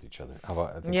should sleep with each other. How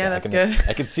about? I think that's good.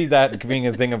 I can see that being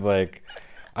a thing of like.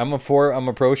 I'm a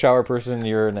pro shower person.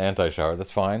 You're an anti shower.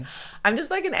 That's fine. I'm just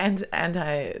like an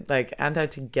anti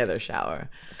together shower.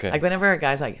 Okay. Like whenever a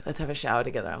guy's like, let's have a shower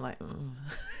together, I'm like,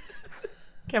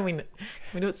 can we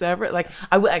do it separate? Like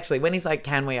I will actually, when he's like,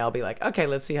 can we? I'll be like, okay,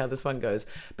 let's see how this one goes.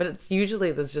 But it's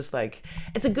usually there's just like,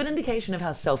 it's a good indication of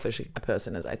how selfish a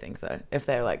person is. I think though, if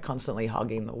they're like constantly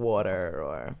hogging the water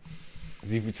or.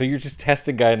 So you're just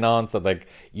testing guy nonstop, like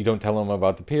you don't tell him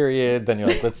about the period, then you're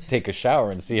like, let's take a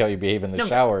shower and see how you behave in the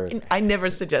shower. I never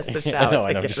suggest a shower. I know,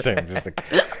 I'm just saying, like,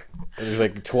 there's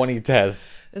like 20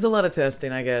 tests. There's a lot of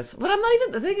testing, I guess. But I'm not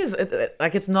even, the thing is,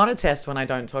 like, it's not a test when I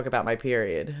don't talk about my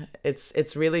period.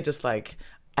 It's really just like,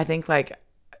 I think like,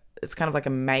 it's kind of like a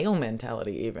male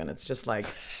mentality even. It's just like,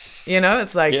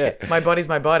 it's like, my body's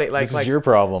my body. Like, this is your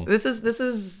problem. This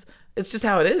is, it's just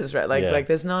how it is, right? Like, like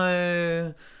there's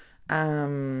no...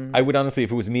 I would honestly,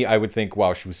 if it was me, I would think,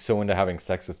 wow, she was so into having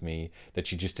sex with me that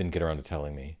she just didn't get around to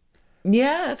telling me.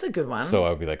 Yeah, that's a good one. So I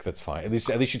would be like, that's fine. At least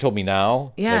you told me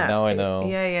now. Yeah. Like, now I know.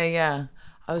 Yeah.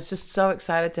 I was just so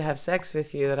excited to have sex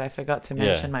with you that I forgot to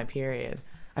mention Yeah. my period.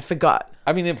 I forgot.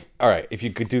 I mean, if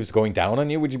you could do this going down on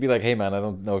you, would you be like, hey man, I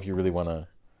don't know if you really want to?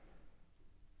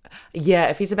 Yeah,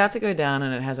 if he's about to go down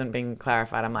and it hasn't been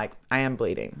clarified, I'm like, I am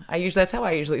bleeding. That's how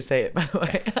I usually say it, by the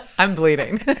way. I'm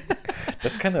bleeding.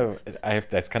 That's kind of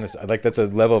that's kind of like, that's a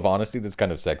level of honesty that's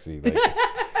kind of sexy. Like,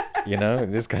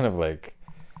 it is kind of like,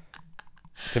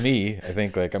 to me, I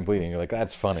think like, I'm bleeding. You're like,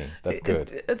 that's funny. That's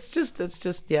good. It's just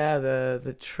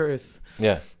the truth.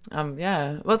 Yeah.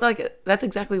 Yeah. Well, like that's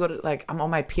exactly what I'm on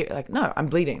my period. Like, no, I'm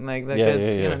bleeding. Like Yeah,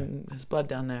 there's yeah. there's blood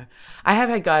down there. I have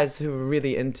had guys who are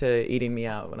really into eating me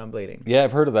out when I'm bleeding. Yeah,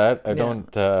 I've heard of that. I Yeah.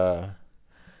 don't.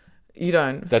 You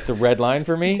don't. That's a red line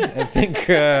for me. I think,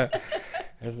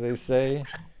 as they say.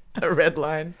 A red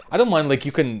line. I don't mind. Like,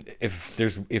 you can, if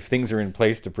things are in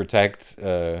place to protect,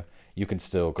 you can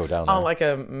still go down there. Oh, like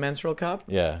a menstrual cup.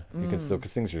 Yeah, you can still,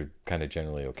 because things are kind of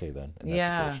generally okay then in that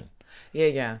Yeah. situation.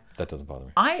 Yeah. That doesn't bother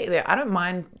me. I don't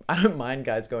mind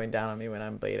guys going down on me when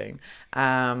I'm bleeding.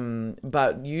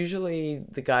 But usually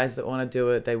the guys that want to do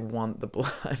it, they want the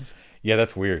blood. Yeah,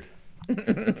 that's weird.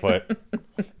 But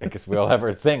I guess we all have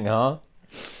our thing, huh?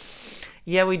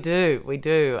 Yeah, we do. One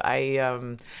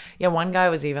guy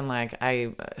was even like,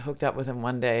 I hooked up with him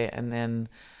one day and then,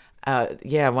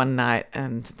 one night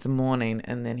and the morning.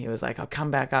 And then he was like, I'll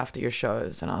come back after your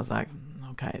shows. And I was like,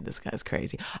 okay, this guy's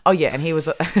crazy. Oh yeah. And he was,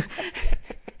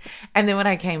 and then when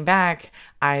I came back,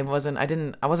 I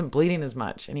wasn't bleeding as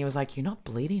much. And he was like, you're not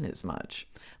bleeding as much.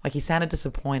 Like, he sounded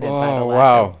disappointed by the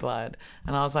lack of blood.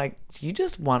 And I was like, do you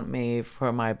just want me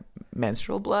for my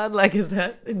menstrual blood? Like, is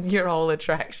that your whole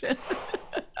attraction?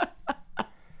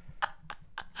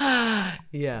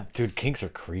 Yeah. Dude, kinks are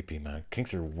creepy, man.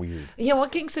 Kinks are weird. Yeah,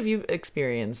 what kinks have you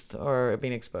experienced or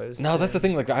been exposed No, to? that's the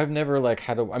thing. Like, I've never, like,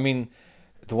 I mean,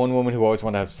 the one woman who always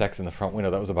wanted to have sex in the front window,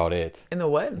 that was about it. In the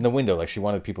what? In the window. Like, she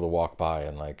wanted people to walk by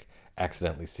and, like,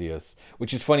 accidentally see us.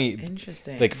 Which is funny.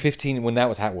 Interesting. Like, 15, when that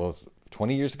was happening, well,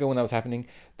 20 years ago when that was happening,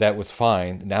 that was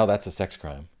fine. Now that's a sex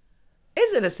crime.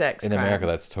 Is it a sex crime? In America,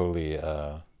 that's totally,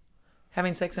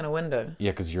 Having sex in a window.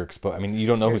 yeah, because you're exposed. I mean, you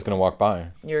don't know who's going to walk by.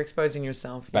 You're exposing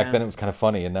yourself. Back then it was kind of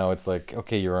funny, and now it's like,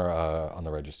 okay, you're on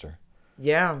the register.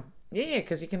 Yeah,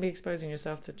 because you can be exposing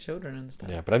yourself to children and stuff.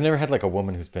 Yeah, but I've never had like a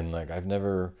woman who's been like, I've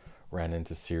never ran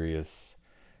into serious,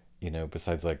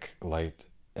 besides like light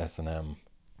S&M.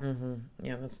 Mm-hmm.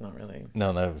 Yeah, that's not really.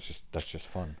 No, that's just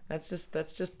fun. That's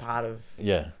just part of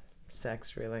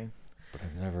sex, really. But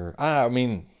I've never. I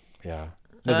mean, yeah.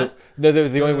 No,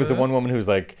 the only was the one woman who's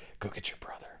like, go get your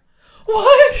brother.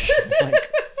 What?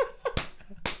 Like,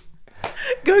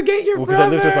 go get your well, brother. because I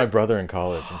lived with my brother in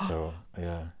college, and so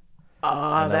yeah.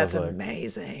 Oh, that's like,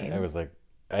 amazing. I was like,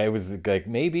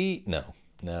 maybe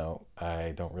no,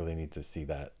 I don't really need to see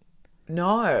that.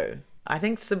 No, I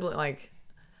think sibling, like,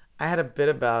 I had a bit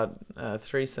about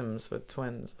threesomes with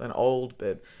twins, an old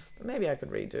bit, but maybe I could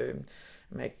redo,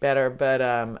 make better. But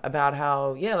about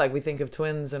how, like, we think of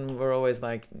twins and we're always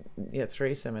like,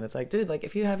 threesome, and it's like, dude, like,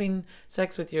 if you're having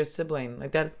sex with your sibling,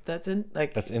 like that's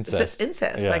incest. It's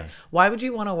incest. Yeah. Like, why would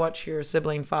you want to watch your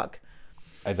sibling fuck?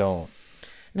 I don't.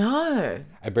 No.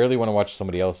 I barely want to watch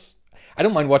somebody else. I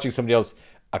don't mind watching somebody else,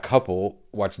 a couple,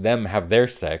 watch them have their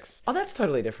sex. Oh, that's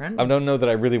totally different. I don't know that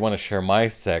I really want to share my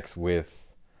sex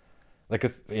with, like,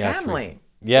 family.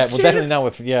 Yeah, well, definitely not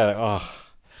with. Yeah,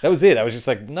 that was it. I was just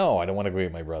like, no, I don't want to go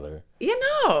with my brother.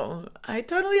 I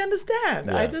totally understand.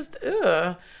 Yeah. I just,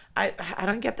 I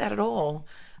don't get that at all.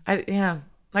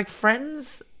 Like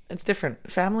friends, it's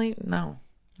different. Family, no.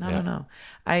 I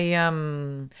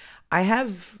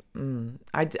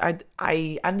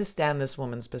understand this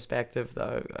woman's perspective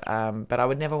though, but I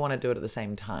would never want to do it at the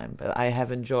same time. But I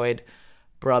have enjoyed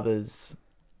brothers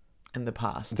in the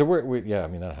past. There were, I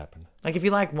mean, that happened. Like, if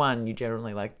you like one, you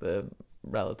generally like the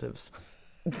relatives.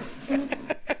 I'd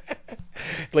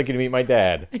like you to meet my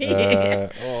dad.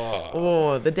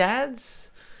 The dads,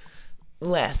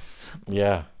 less.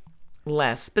 Yeah.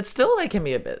 Less, but still they can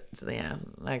be a bit,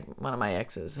 like one of my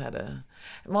exes the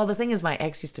thing is, my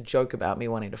ex used to joke about me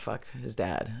wanting to fuck his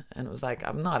dad, and it was like,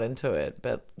 I'm not into it,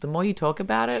 but the more you talk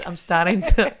about it, I'm starting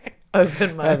to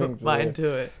open my mind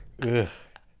to it. Ugh.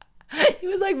 He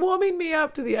was like warming me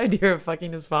up to the idea of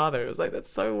fucking his father. It was like, that's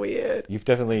so weird. You've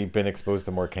definitely been exposed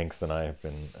to more kinks than I have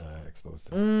been exposed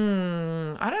to.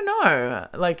 I don't know.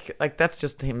 Like that's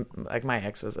just him. Like, my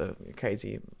ex was a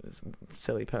crazy,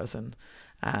 silly person.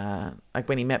 Like,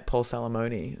 when he met Paul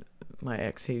Salamoni, my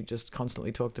ex, he just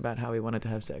constantly talked about how he wanted to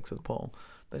have sex with Paul,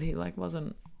 but he like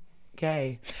wasn't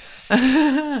gay.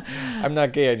 I'm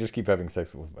not gay. I just keep having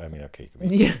sex with. I mean, okay. You can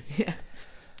be. Yeah, yeah.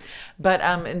 But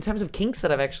in terms of kinks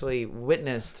that I've actually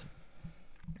witnessed,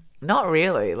 not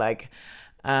really. Like,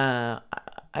 I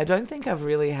don't think I've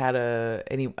really had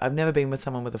any. I've never been with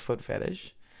someone with a foot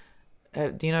fetish.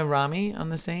 Do you know Rami on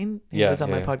the scene? He was on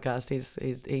my podcast.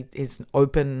 He's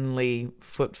openly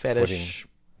foot fetish.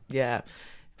 Yeah,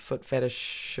 foot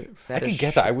fetish. I can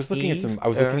get that. I was looking at some. I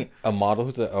was looking at a model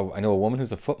who's I know a woman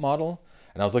who's a foot model,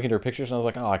 and I was looking at her pictures, and I was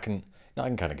like, oh, I can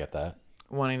kind of get that.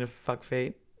 Wanting to fuck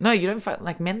feet. No, you don't fuck.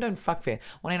 Like, men don't fuck feet.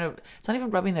 Wanting to. It's not even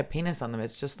rubbing their penis on them.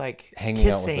 It's just like hanging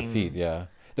kissing, out with the feet. Yeah.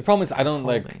 The problem is I don't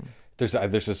holding. like. There's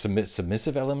a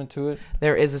submissive element to it.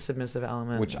 There is a submissive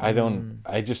element. Which I don't...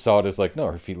 I just saw it as like, no,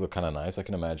 her feet look kind of nice. I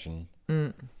can imagine.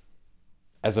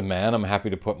 As a man, I'm happy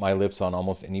to put my lips on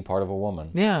almost any part of a woman.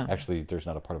 Yeah. Actually, there's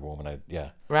not a part of a woman.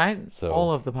 Right? So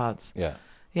all of the parts. Yeah.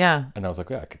 Yeah. And I was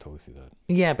like, yeah, I could totally see that.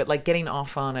 Yeah, but like getting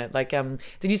off on it. Like,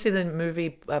 did you see the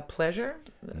movie Pleasure?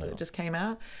 No. It just came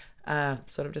out.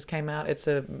 Just came out. It's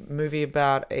a movie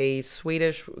about a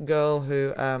Swedish girl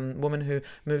woman who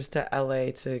moves to LA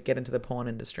to get into the porn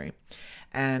industry,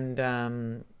 and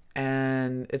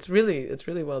it's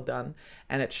really well done,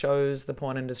 and it shows the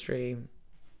porn industry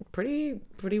pretty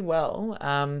well.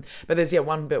 But there's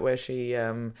one bit where she's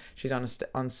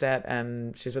on set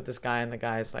and she's with this guy, and the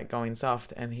guy's like going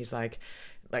soft, and he's like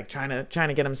trying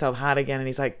to get himself hard again, and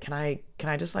he's like, can I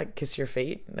just like kiss your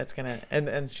feet? That's gonna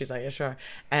and she's like, yeah, sure.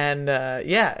 And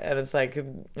and it's like,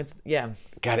 it's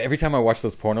God, every time I watch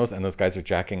those pornos and those guys are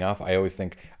jacking off, I always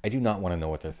think I do not want to know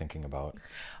what they're thinking about.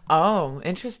 Oh,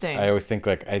 interesting. I always think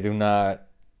like I do not.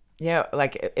 Yeah,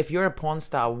 like if you're a porn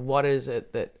star, what is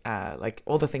it that like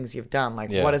all the things you've done, like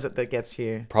what is it that gets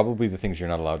you? Probably the things you're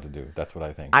not allowed to do. That's what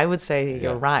I think. I would say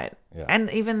you're right. Yeah.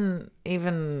 And even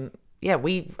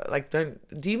we like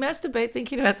don't. Do you masturbate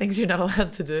thinking about things you're not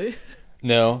allowed to do?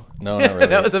 No, not really.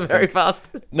 That was a very fast.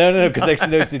 No, because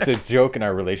actually, it's a joke in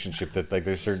our relationship that like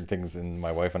there's certain things in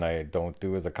my wife and I don't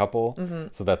do as a couple. Mm-hmm.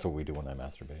 So that's what we do when I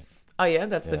masturbate. Oh yeah,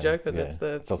 that's the joke, but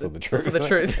it's also the truth. It's also the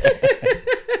truth.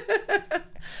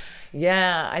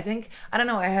 Yeah, I think, I don't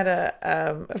know, I had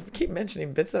I keep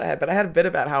mentioning bits that I had, but I had a bit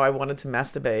about how I wanted to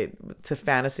masturbate to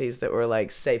fantasies that were like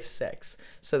safe sex,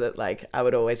 so that like I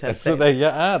would always have sex.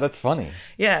 That's funny.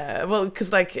 Yeah, well,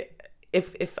 because like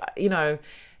if you know,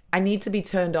 I need to be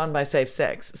turned on by safe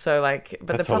sex, so like,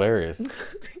 but that's hilarious.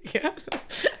 Yeah.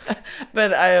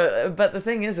 But the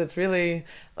thing is, it's really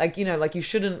like, you know, like you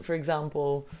shouldn't, for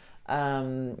example,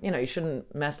 you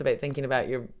shouldn't masturbate thinking about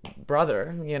your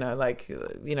brother,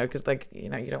 because like, you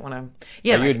don't want to.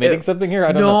 Yeah. Are you admitting something here?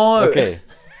 I don't know. Okay.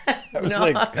 I was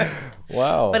like,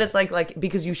 wow. But it's like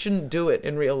because you shouldn't do it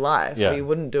in real life. Yeah. Or you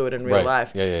wouldn't do it in real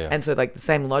life. Yeah. And so like the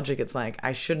same logic, it's like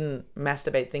I shouldn't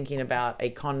masturbate thinking about a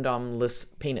condomless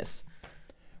penis.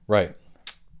 Right.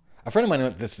 A friend of mine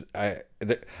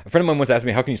once asked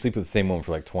me, how can you sleep with the same woman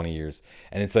for like 20 years?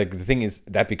 And it's like, the thing is,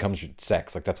 that becomes your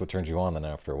sex. Like, that's what turns you on then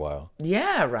after a while.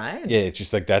 Yeah, right. Yeah, it's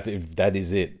just like that. That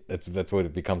is it. That's what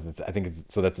it becomes. I think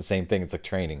so that's the same thing. It's like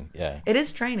training. Yeah. It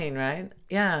is training, right?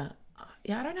 Yeah.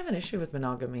 Yeah, I don't have an issue with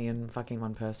monogamy and fucking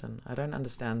one person. I don't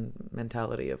understand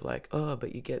mentality of like, oh,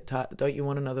 but you get don't you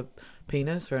want another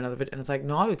penis or another? And it's like,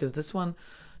 no, because this one...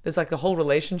 There's like the whole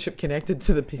relationship connected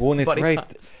to the people. Well, and it's right.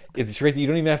 Parts. It's right. You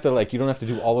don't even have to you don't have to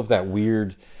do all of that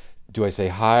weird. Do I say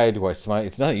hi? Do I smile?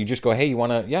 It's not. You just go, hey, you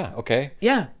want to? Yeah, okay.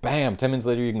 Yeah. Bam. 10 minutes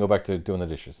later, you can go back to doing the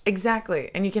dishes.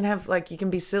 Exactly. And you can have you can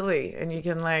be silly, and you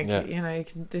can you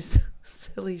can do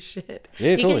silly shit.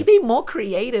 Yeah, totally. You can be more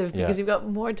creative because you've got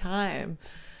more time.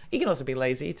 You can also be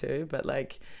lazy too, but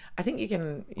I think you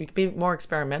can be more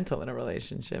experimental in a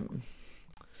relationship.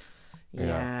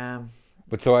 Yeah.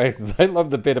 But so I love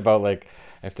the bit about I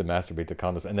have to masturbate to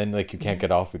condoms, and then you can't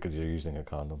get off because you're using a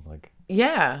condom.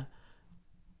 Yeah.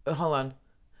 Hold on.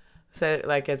 So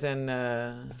as in.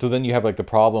 So then you have the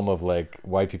problem of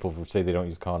why people say they don't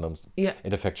use condoms. Yeah.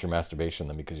 It affects your masturbation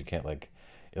then because you can't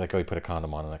you're oh, you put a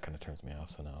condom on and that kind of turns me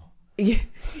off. So no.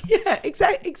 Yeah.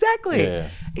 Exactly. Yeah.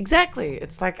 Exactly.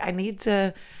 It's I need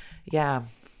to. Yeah.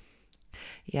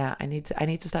 Yeah, I need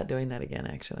to start doing that again,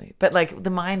 actually. But the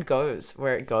mind goes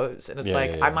where it goes, and it's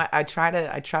I try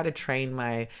to train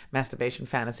my masturbation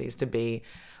fantasies to be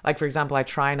for example, I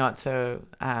try not to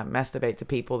masturbate to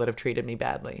people that have treated me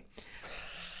badly.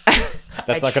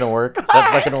 That's not gonna work. That's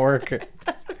not gonna work. It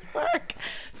doesn't work.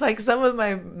 It's some of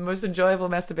my most enjoyable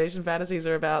masturbation fantasies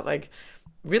are about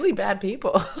really bad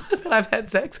people that I've had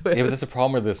sex with. Yeah, but that's the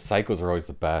problem where the psychos are always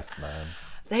the best, man.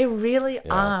 They really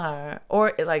are.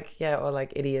 Or or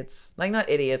idiots. Not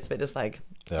idiots, but just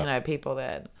people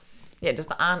that yeah, just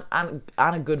aren't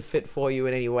a good fit for you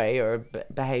in any way or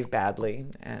behave badly.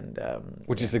 And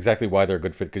Which is exactly why they're a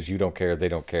good fit, because you don't care, they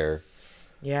don't care.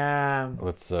 yeah,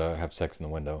 Let's have sex in the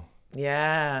window.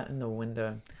 yeah, in the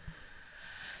window.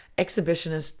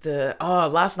 Exhibitionist.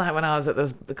 Last night when I was at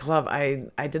the club,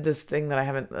 I did this thing that I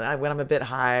haven't. When I'm a bit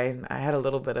high, I had a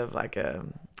little bit of like a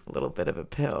little bit of a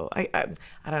pill. I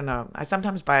don't know. I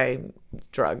sometimes buy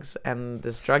drugs, and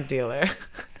this drug dealer.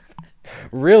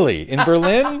 Really? In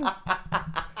Berlin?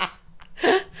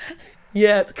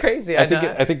 Yeah, it's crazy. I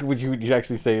know. I think what you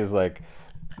actually say is like,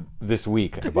 this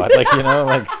week I bought, like, you know,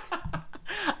 like.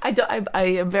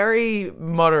 I am very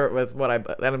moderate with what I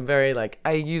buy, and I'm very like,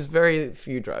 I use very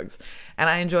few drugs, and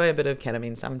I enjoy a bit of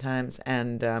ketamine sometimes,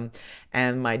 and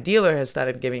my dealer has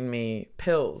started giving me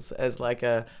pills as like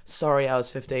a sorry I was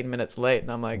 15 minutes late,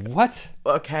 and I'm like, What?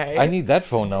 okay, I need that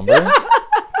phone number.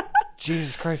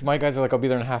 Jesus Christ, my guys are like, I'll be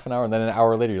there in half an hour, and then an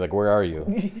hour later you're like, where are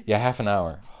you? Yeah, half an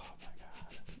hour.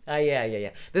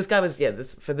 Yeah. This guy was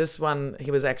this one he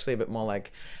was actually a bit more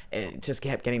like it just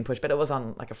kept getting pushed, but it was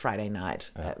on like a Friday night,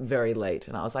 very late,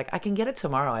 and I was like, I can get it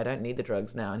tomorrow. I don't need the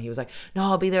drugs now. And he was like, no,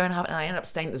 I'll be there in half. And I ended up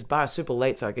staying at this bar super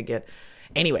late so I could get.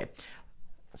 Anyway,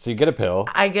 So you get a pill.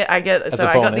 I get. As So a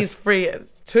I got bonus. these free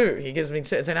two. He gives me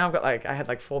two. So now I've got I had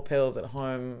like 4 pills at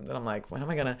home. That I'm like, when am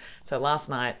I gonna? So last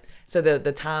night, so the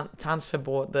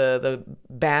Tanzverbot, the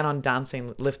ban on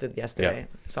dancing lifted yesterday. Yeah.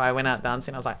 So I went out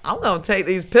dancing. I was like, I'm gonna take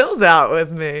these pills out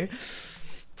with me.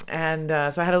 And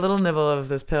so I had a little nibble of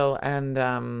this pill and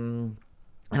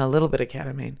a little bit of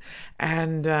ketamine,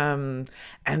 and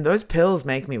those pills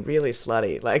make me really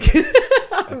slutty. Like.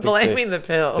 I'm blaming the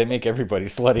pill. They make everybody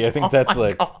slutty. I think that's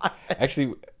like. God.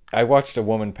 Actually, I watched a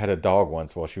woman pet a dog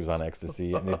once while she was on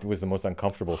ecstasy, and it was the most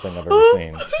uncomfortable thing I've ever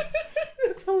seen.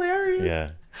 It's hilarious. Yeah.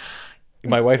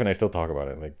 My wife and I still talk about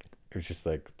it. Like, it was just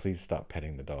like, please stop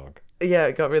petting the dog. Yeah,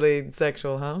 it got really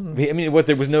sexual, huh? I mean,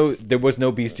 there was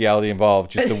no bestiality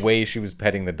involved. Just the way she was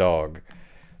petting the dog,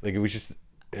 like it was just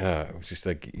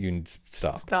like, you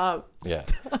stop. Stop. Yeah.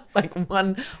 Stop. Like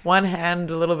one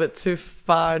hand a little bit too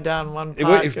far down one It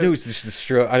part. was just the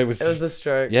stroke. It was the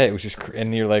stroke. Yeah, it was just,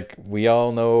 and you're like, we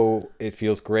all know it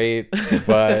feels great,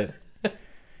 but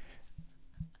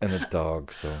and the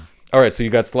dog. So all right, so you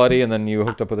got slutty, and then you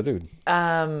hooked up with a dude.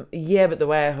 Yeah, but the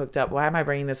way I hooked up, why am I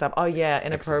bringing this up? Oh yeah,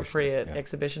 inappropriate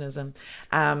Exhibitionism,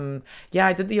 exhibitionism. Yeah,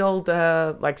 I did the old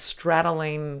like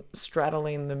straddling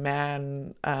the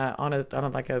man on a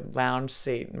like a lounge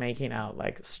seat, making out,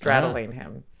 like straddling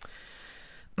him.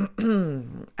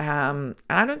 And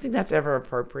I don't think that's ever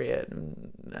appropriate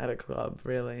at a club,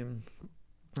 really.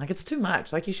 Like, it's too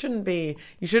much. Like, you shouldn't be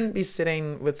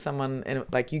sitting with someone in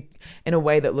a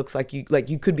way that looks like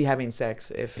you could be having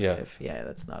sex if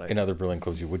that's not okay. In other Berlin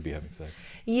clubs, you would be having sex.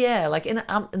 Yeah, like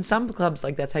in some clubs,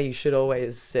 like that's how you should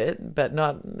always sit, but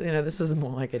not, this was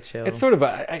more like a chill. It's sort of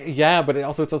but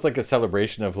it's also like a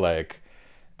celebration of like,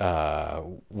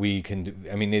 we can do,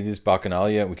 I mean, it is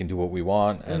Bacchanalia, we can do what we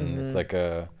want, and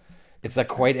it's like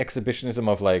quite exhibitionism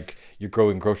of like, you're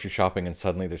going grocery shopping and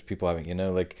suddenly there's people having,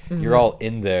 you're all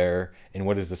in there in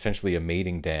what is essentially a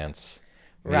mating dance,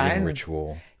 mating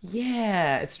ritual.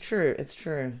 Yeah, it's true. It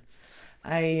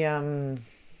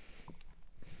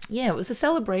was a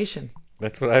celebration.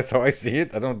 That's how I see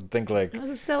it. I don't think like... It was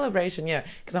a celebration, yeah.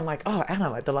 Because I'm like, oh,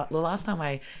 Anna, like the last time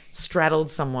I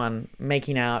straddled someone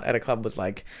making out at a club was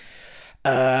like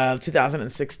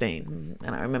 2016,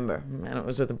 and I remember, and it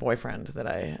was with a boyfriend that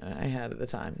I had at the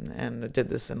time, and I did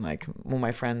this, and like all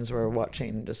my friends were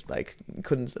watching, just like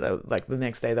couldn't, like the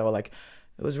next day they were like,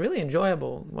 it was really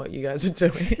enjoyable what you guys were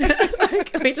doing.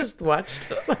 Like, we just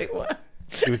watched. I was like, what?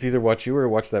 It was either watch you or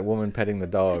watch that woman petting the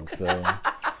dog. So.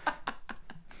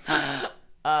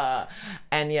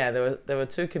 And yeah, there were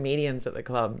 2 comedians at the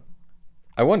club.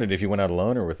 I wondered if you went out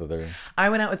alone or with other. I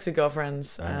went out with 2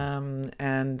 girlfriends,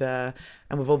 and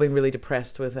we've all been really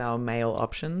depressed with our male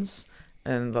options,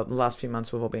 and the last few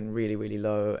months we've all been really, really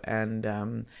low, and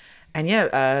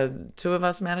 2 of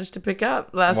us managed to pick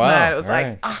up last night. It was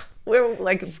like, we're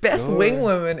like best wing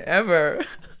women ever.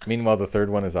 Meanwhile, the third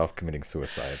one is off committing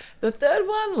suicide. The third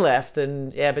one left,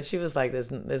 and but she was like,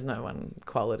 there's no one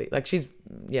quality. Like, she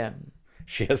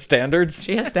has standards.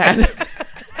 She has standards.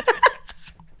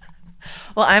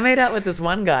 Well, I made out with this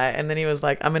one guy, and then he was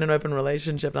like, I'm in an open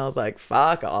relationship, and I was like,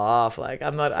 fuck off. Like, I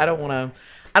don't want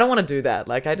to do that.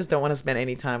 Like, I just don't want to spend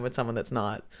any time with someone that's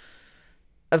not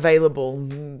available,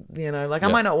 like, I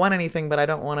might not want anything, but I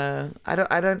don't want to, I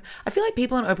feel like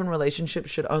people in open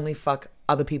relationships should only fuck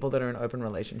other people that are in open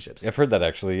relationships. I've heard that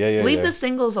actually. Yeah. Leave the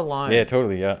singles alone. Yeah,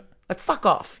 totally. Yeah. Like, fuck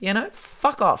off,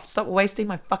 fuck off. Stop wasting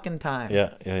my fucking time.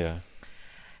 Yeah.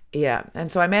 Yeah, and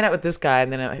so I made out with this guy,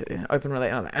 and then I open relate,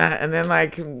 and I was like, ah, and then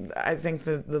like I think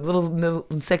the little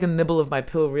second nibble of my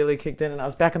pill really kicked in, and I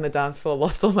was back on the dance floor,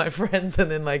 lost all my friends,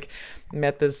 and then like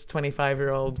met this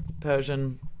 25-year-old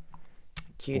Persian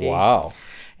cutie. Wow.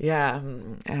 Yeah,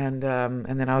 and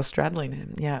then I was straddling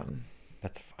him. Yeah, I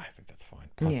think that's fine.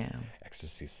 Plus, Yeah.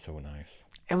 ecstasy is so nice.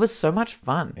 it was so much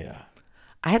fun. Yeah.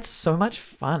 I had so much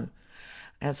fun.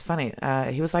 And it's funny.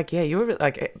 He was like, "Yeah, you were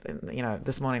like,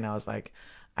 this morning I was like,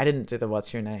 I didn't do the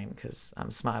what's your name because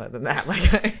I'm smarter than that."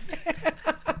 Like,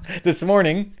 This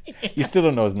morning, you still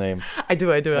don't know his name. I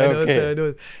do. I know. Okay. I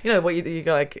know. You know what you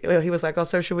go like? He was like, "Oh,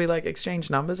 so should we like exchange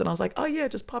numbers?" And I was like, "Oh yeah,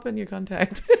 just pop in your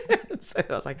contact." So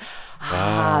I was like,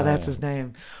 Wow. that's his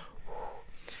name.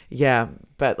 Yeah,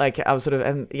 but like I was sort of,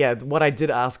 and yeah, what I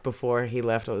did ask before he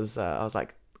left was, I was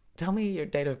like, "Tell me your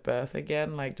date of birth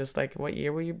again, like just like what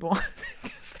year were you born?"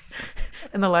 'Cause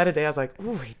in the lighter day, I was like,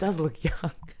 "Ooh, he does look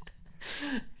young."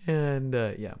 And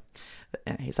yeah,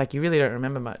 and he's like, "You really don't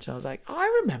remember much." I was like, "Oh,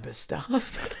 I remember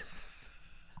stuff."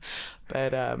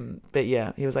 But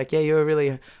yeah, he was like, "Yeah, you were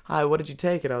really high. What did you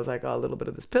take?" And I was like, "Oh, a little bit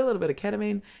of this pill, a little bit of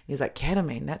ketamine." And he's like,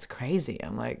 "Ketamine? That's crazy."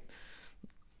 I'm like,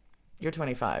 "You're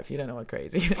 25. You don't know what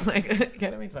crazy is." Like,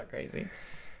 ketamine's not crazy.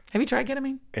 Have you tried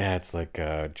ketamine? Yeah, it's like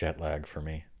jet lag for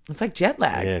me. It's like jet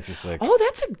lag. Yeah, just like Oh,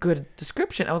 that's a good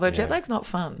description. Although jet Yeah. lag's not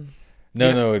fun.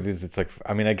 no, it is. It's like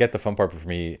I mean, I get the fun part, but for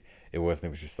me, it wasn't. It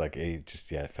was just like it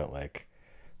felt like,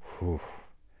 whew,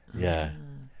 yeah,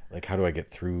 like how do I get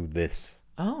through this?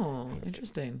 Oh,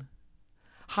 interesting.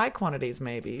 High quantities,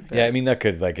 maybe. But Yeah, I mean that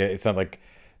could like it's not like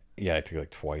I took it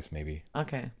like twice maybe.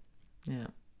 Okay. Yeah.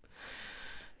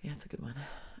 Yeah, it's a good one.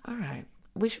 All right.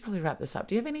 We should probably wrap this up.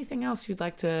 Do you have anything else you'd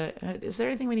like to? Is there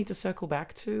anything we need to circle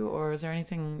back to, or is there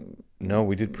anything? No,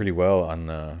 we did pretty well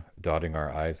on dotting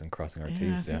our I's and crossing our Yeah, I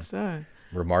T's. think Yeah, so.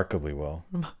 remarkably well.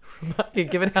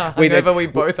 Given how Wait, hungover we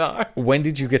both are. When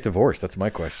did you get divorced? That's my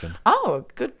question. Oh,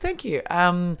 good. Thank you.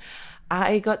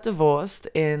 I got divorced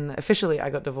officially. I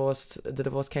got divorced. The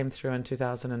divorce came through in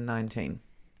 2019.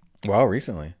 Wow,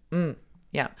 recently.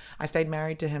 Yeah, I stayed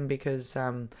married to him because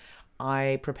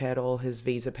I prepared all his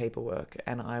visa paperwork,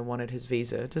 and I wanted his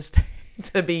visa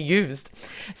to be used.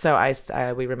 So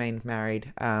we remained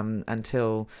married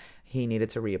until he needed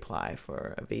to reapply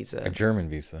for a visa. A German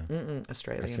visa.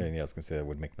 Australian. Australian, yeah, I was gonna say that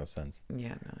would make no sense.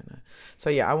 Yeah, no. So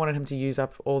yeah, I wanted him to use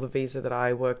up all the visa that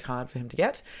I worked hard for him to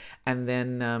get, and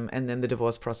then the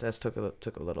divorce process took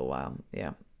a little while.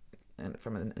 Yeah, and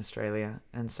from Australia,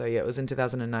 and so yeah, it was in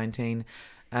 2019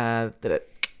 that it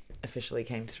officially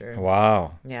came through.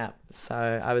 Wow. Yeah, so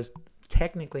I was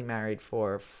technically married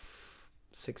for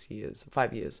 5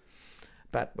 years,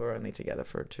 but we were only together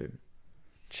for 2.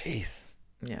 Jeez.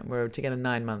 Yeah, we were together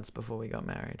 9 months before we got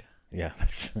married. Yeah,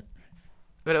 that's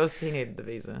But he needed the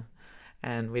visa,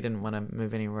 and we didn't want to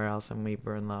move anywhere else, and we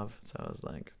were in love. So I was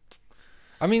like,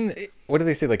 I mean, what do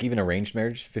they say? Like even arranged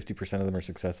marriage, 50% of them are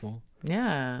successful.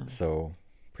 yeah, So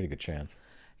pretty good chance.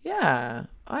 yeah.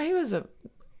 Oh, he was a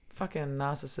fucking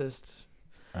narcissist,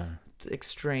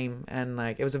 extreme, and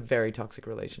like it was a very toxic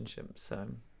relationship. So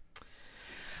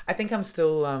I think I'm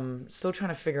still trying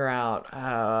to figure out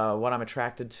what I'm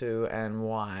attracted to and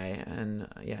why, and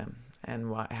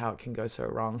how it can go so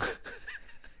wrong.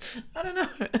 I don't know.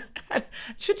 It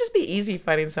should just be easy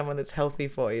finding someone that's healthy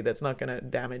for you, that's not going to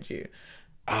damage you.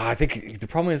 I think the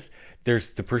problem is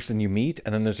there's the person you meet,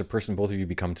 and then there's a person both of you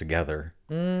become together,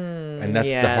 and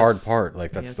that's the hard yes. part.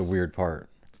 Like that's the Yes. weird part.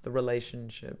 It's the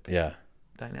relationship Yeah.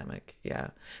 dynamic. Yeah.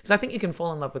 Because I think you can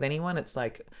fall in love with anyone. It's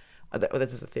like,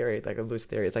 this is a theory, like a loose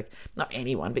theory. It's like not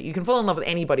anyone, but you can fall in love with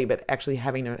anybody, but actually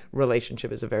having a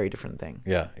relationship is a very different thing.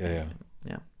 Yeah. Yeah.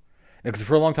 Because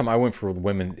for a long time I went for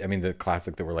women. I mean, the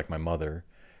classic that were like my mother,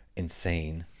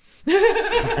 insane.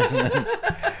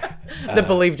 That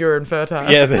believed you were infertile.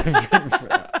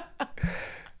 Yeah.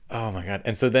 Oh my god!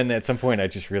 And so then at some point I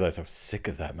just realized I was sick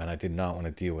of that, man. I did not want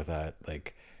to deal with that.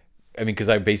 Like, I mean, because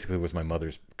I basically was my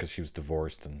mother's because she was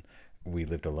divorced and we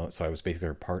lived alone. So I was basically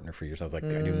her partner for years. I was like,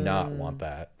 I do not want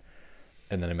that.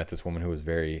 And then I met this woman who was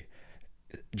very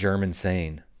German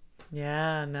sane.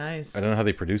 Yeah, nice. I don't know how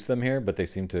they produce them here, but they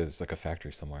seem to. It's like a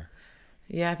factory somewhere.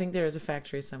 Yeah, I think there is a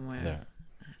factory somewhere. Yeah.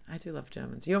 I do love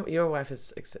Germans. Your wife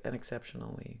is an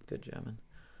exceptionally good German.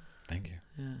 Thank you.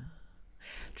 Yeah.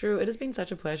 Drew, it has been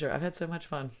such a pleasure. I've had so much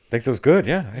fun. Thanks. It was good.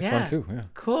 Yeah, I had Yeah. fun too. Yeah.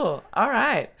 Cool. All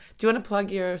right. Do you want to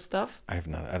plug your stuff? I have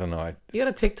not. I don't know. You got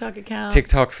a TikTok account?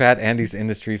 TikTok, Fat Andy's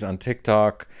Industries on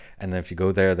TikTok, and then if you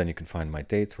go there, then you can find my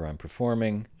dates where I'm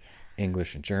performing,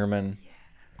 English and German.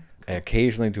 I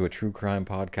occasionally do a true crime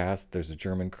podcast. There's a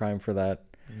German crime for that,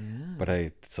 but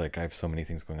it's like I have so many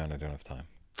things going on, I don't have time.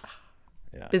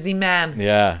 Yeah. Busy man.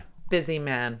 Yeah. busy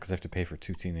man. Because I have to pay for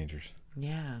 2 teenagers.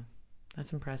 Yeah,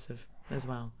 that's impressive as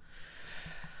well.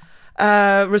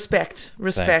 Respect.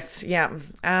 Thanks. Yeah.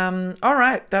 All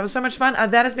right, that was so much fun.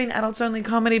 That has been Adults Only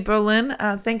Comedy Berlin.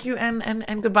 Thank you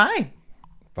and goodbye.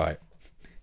 Bye.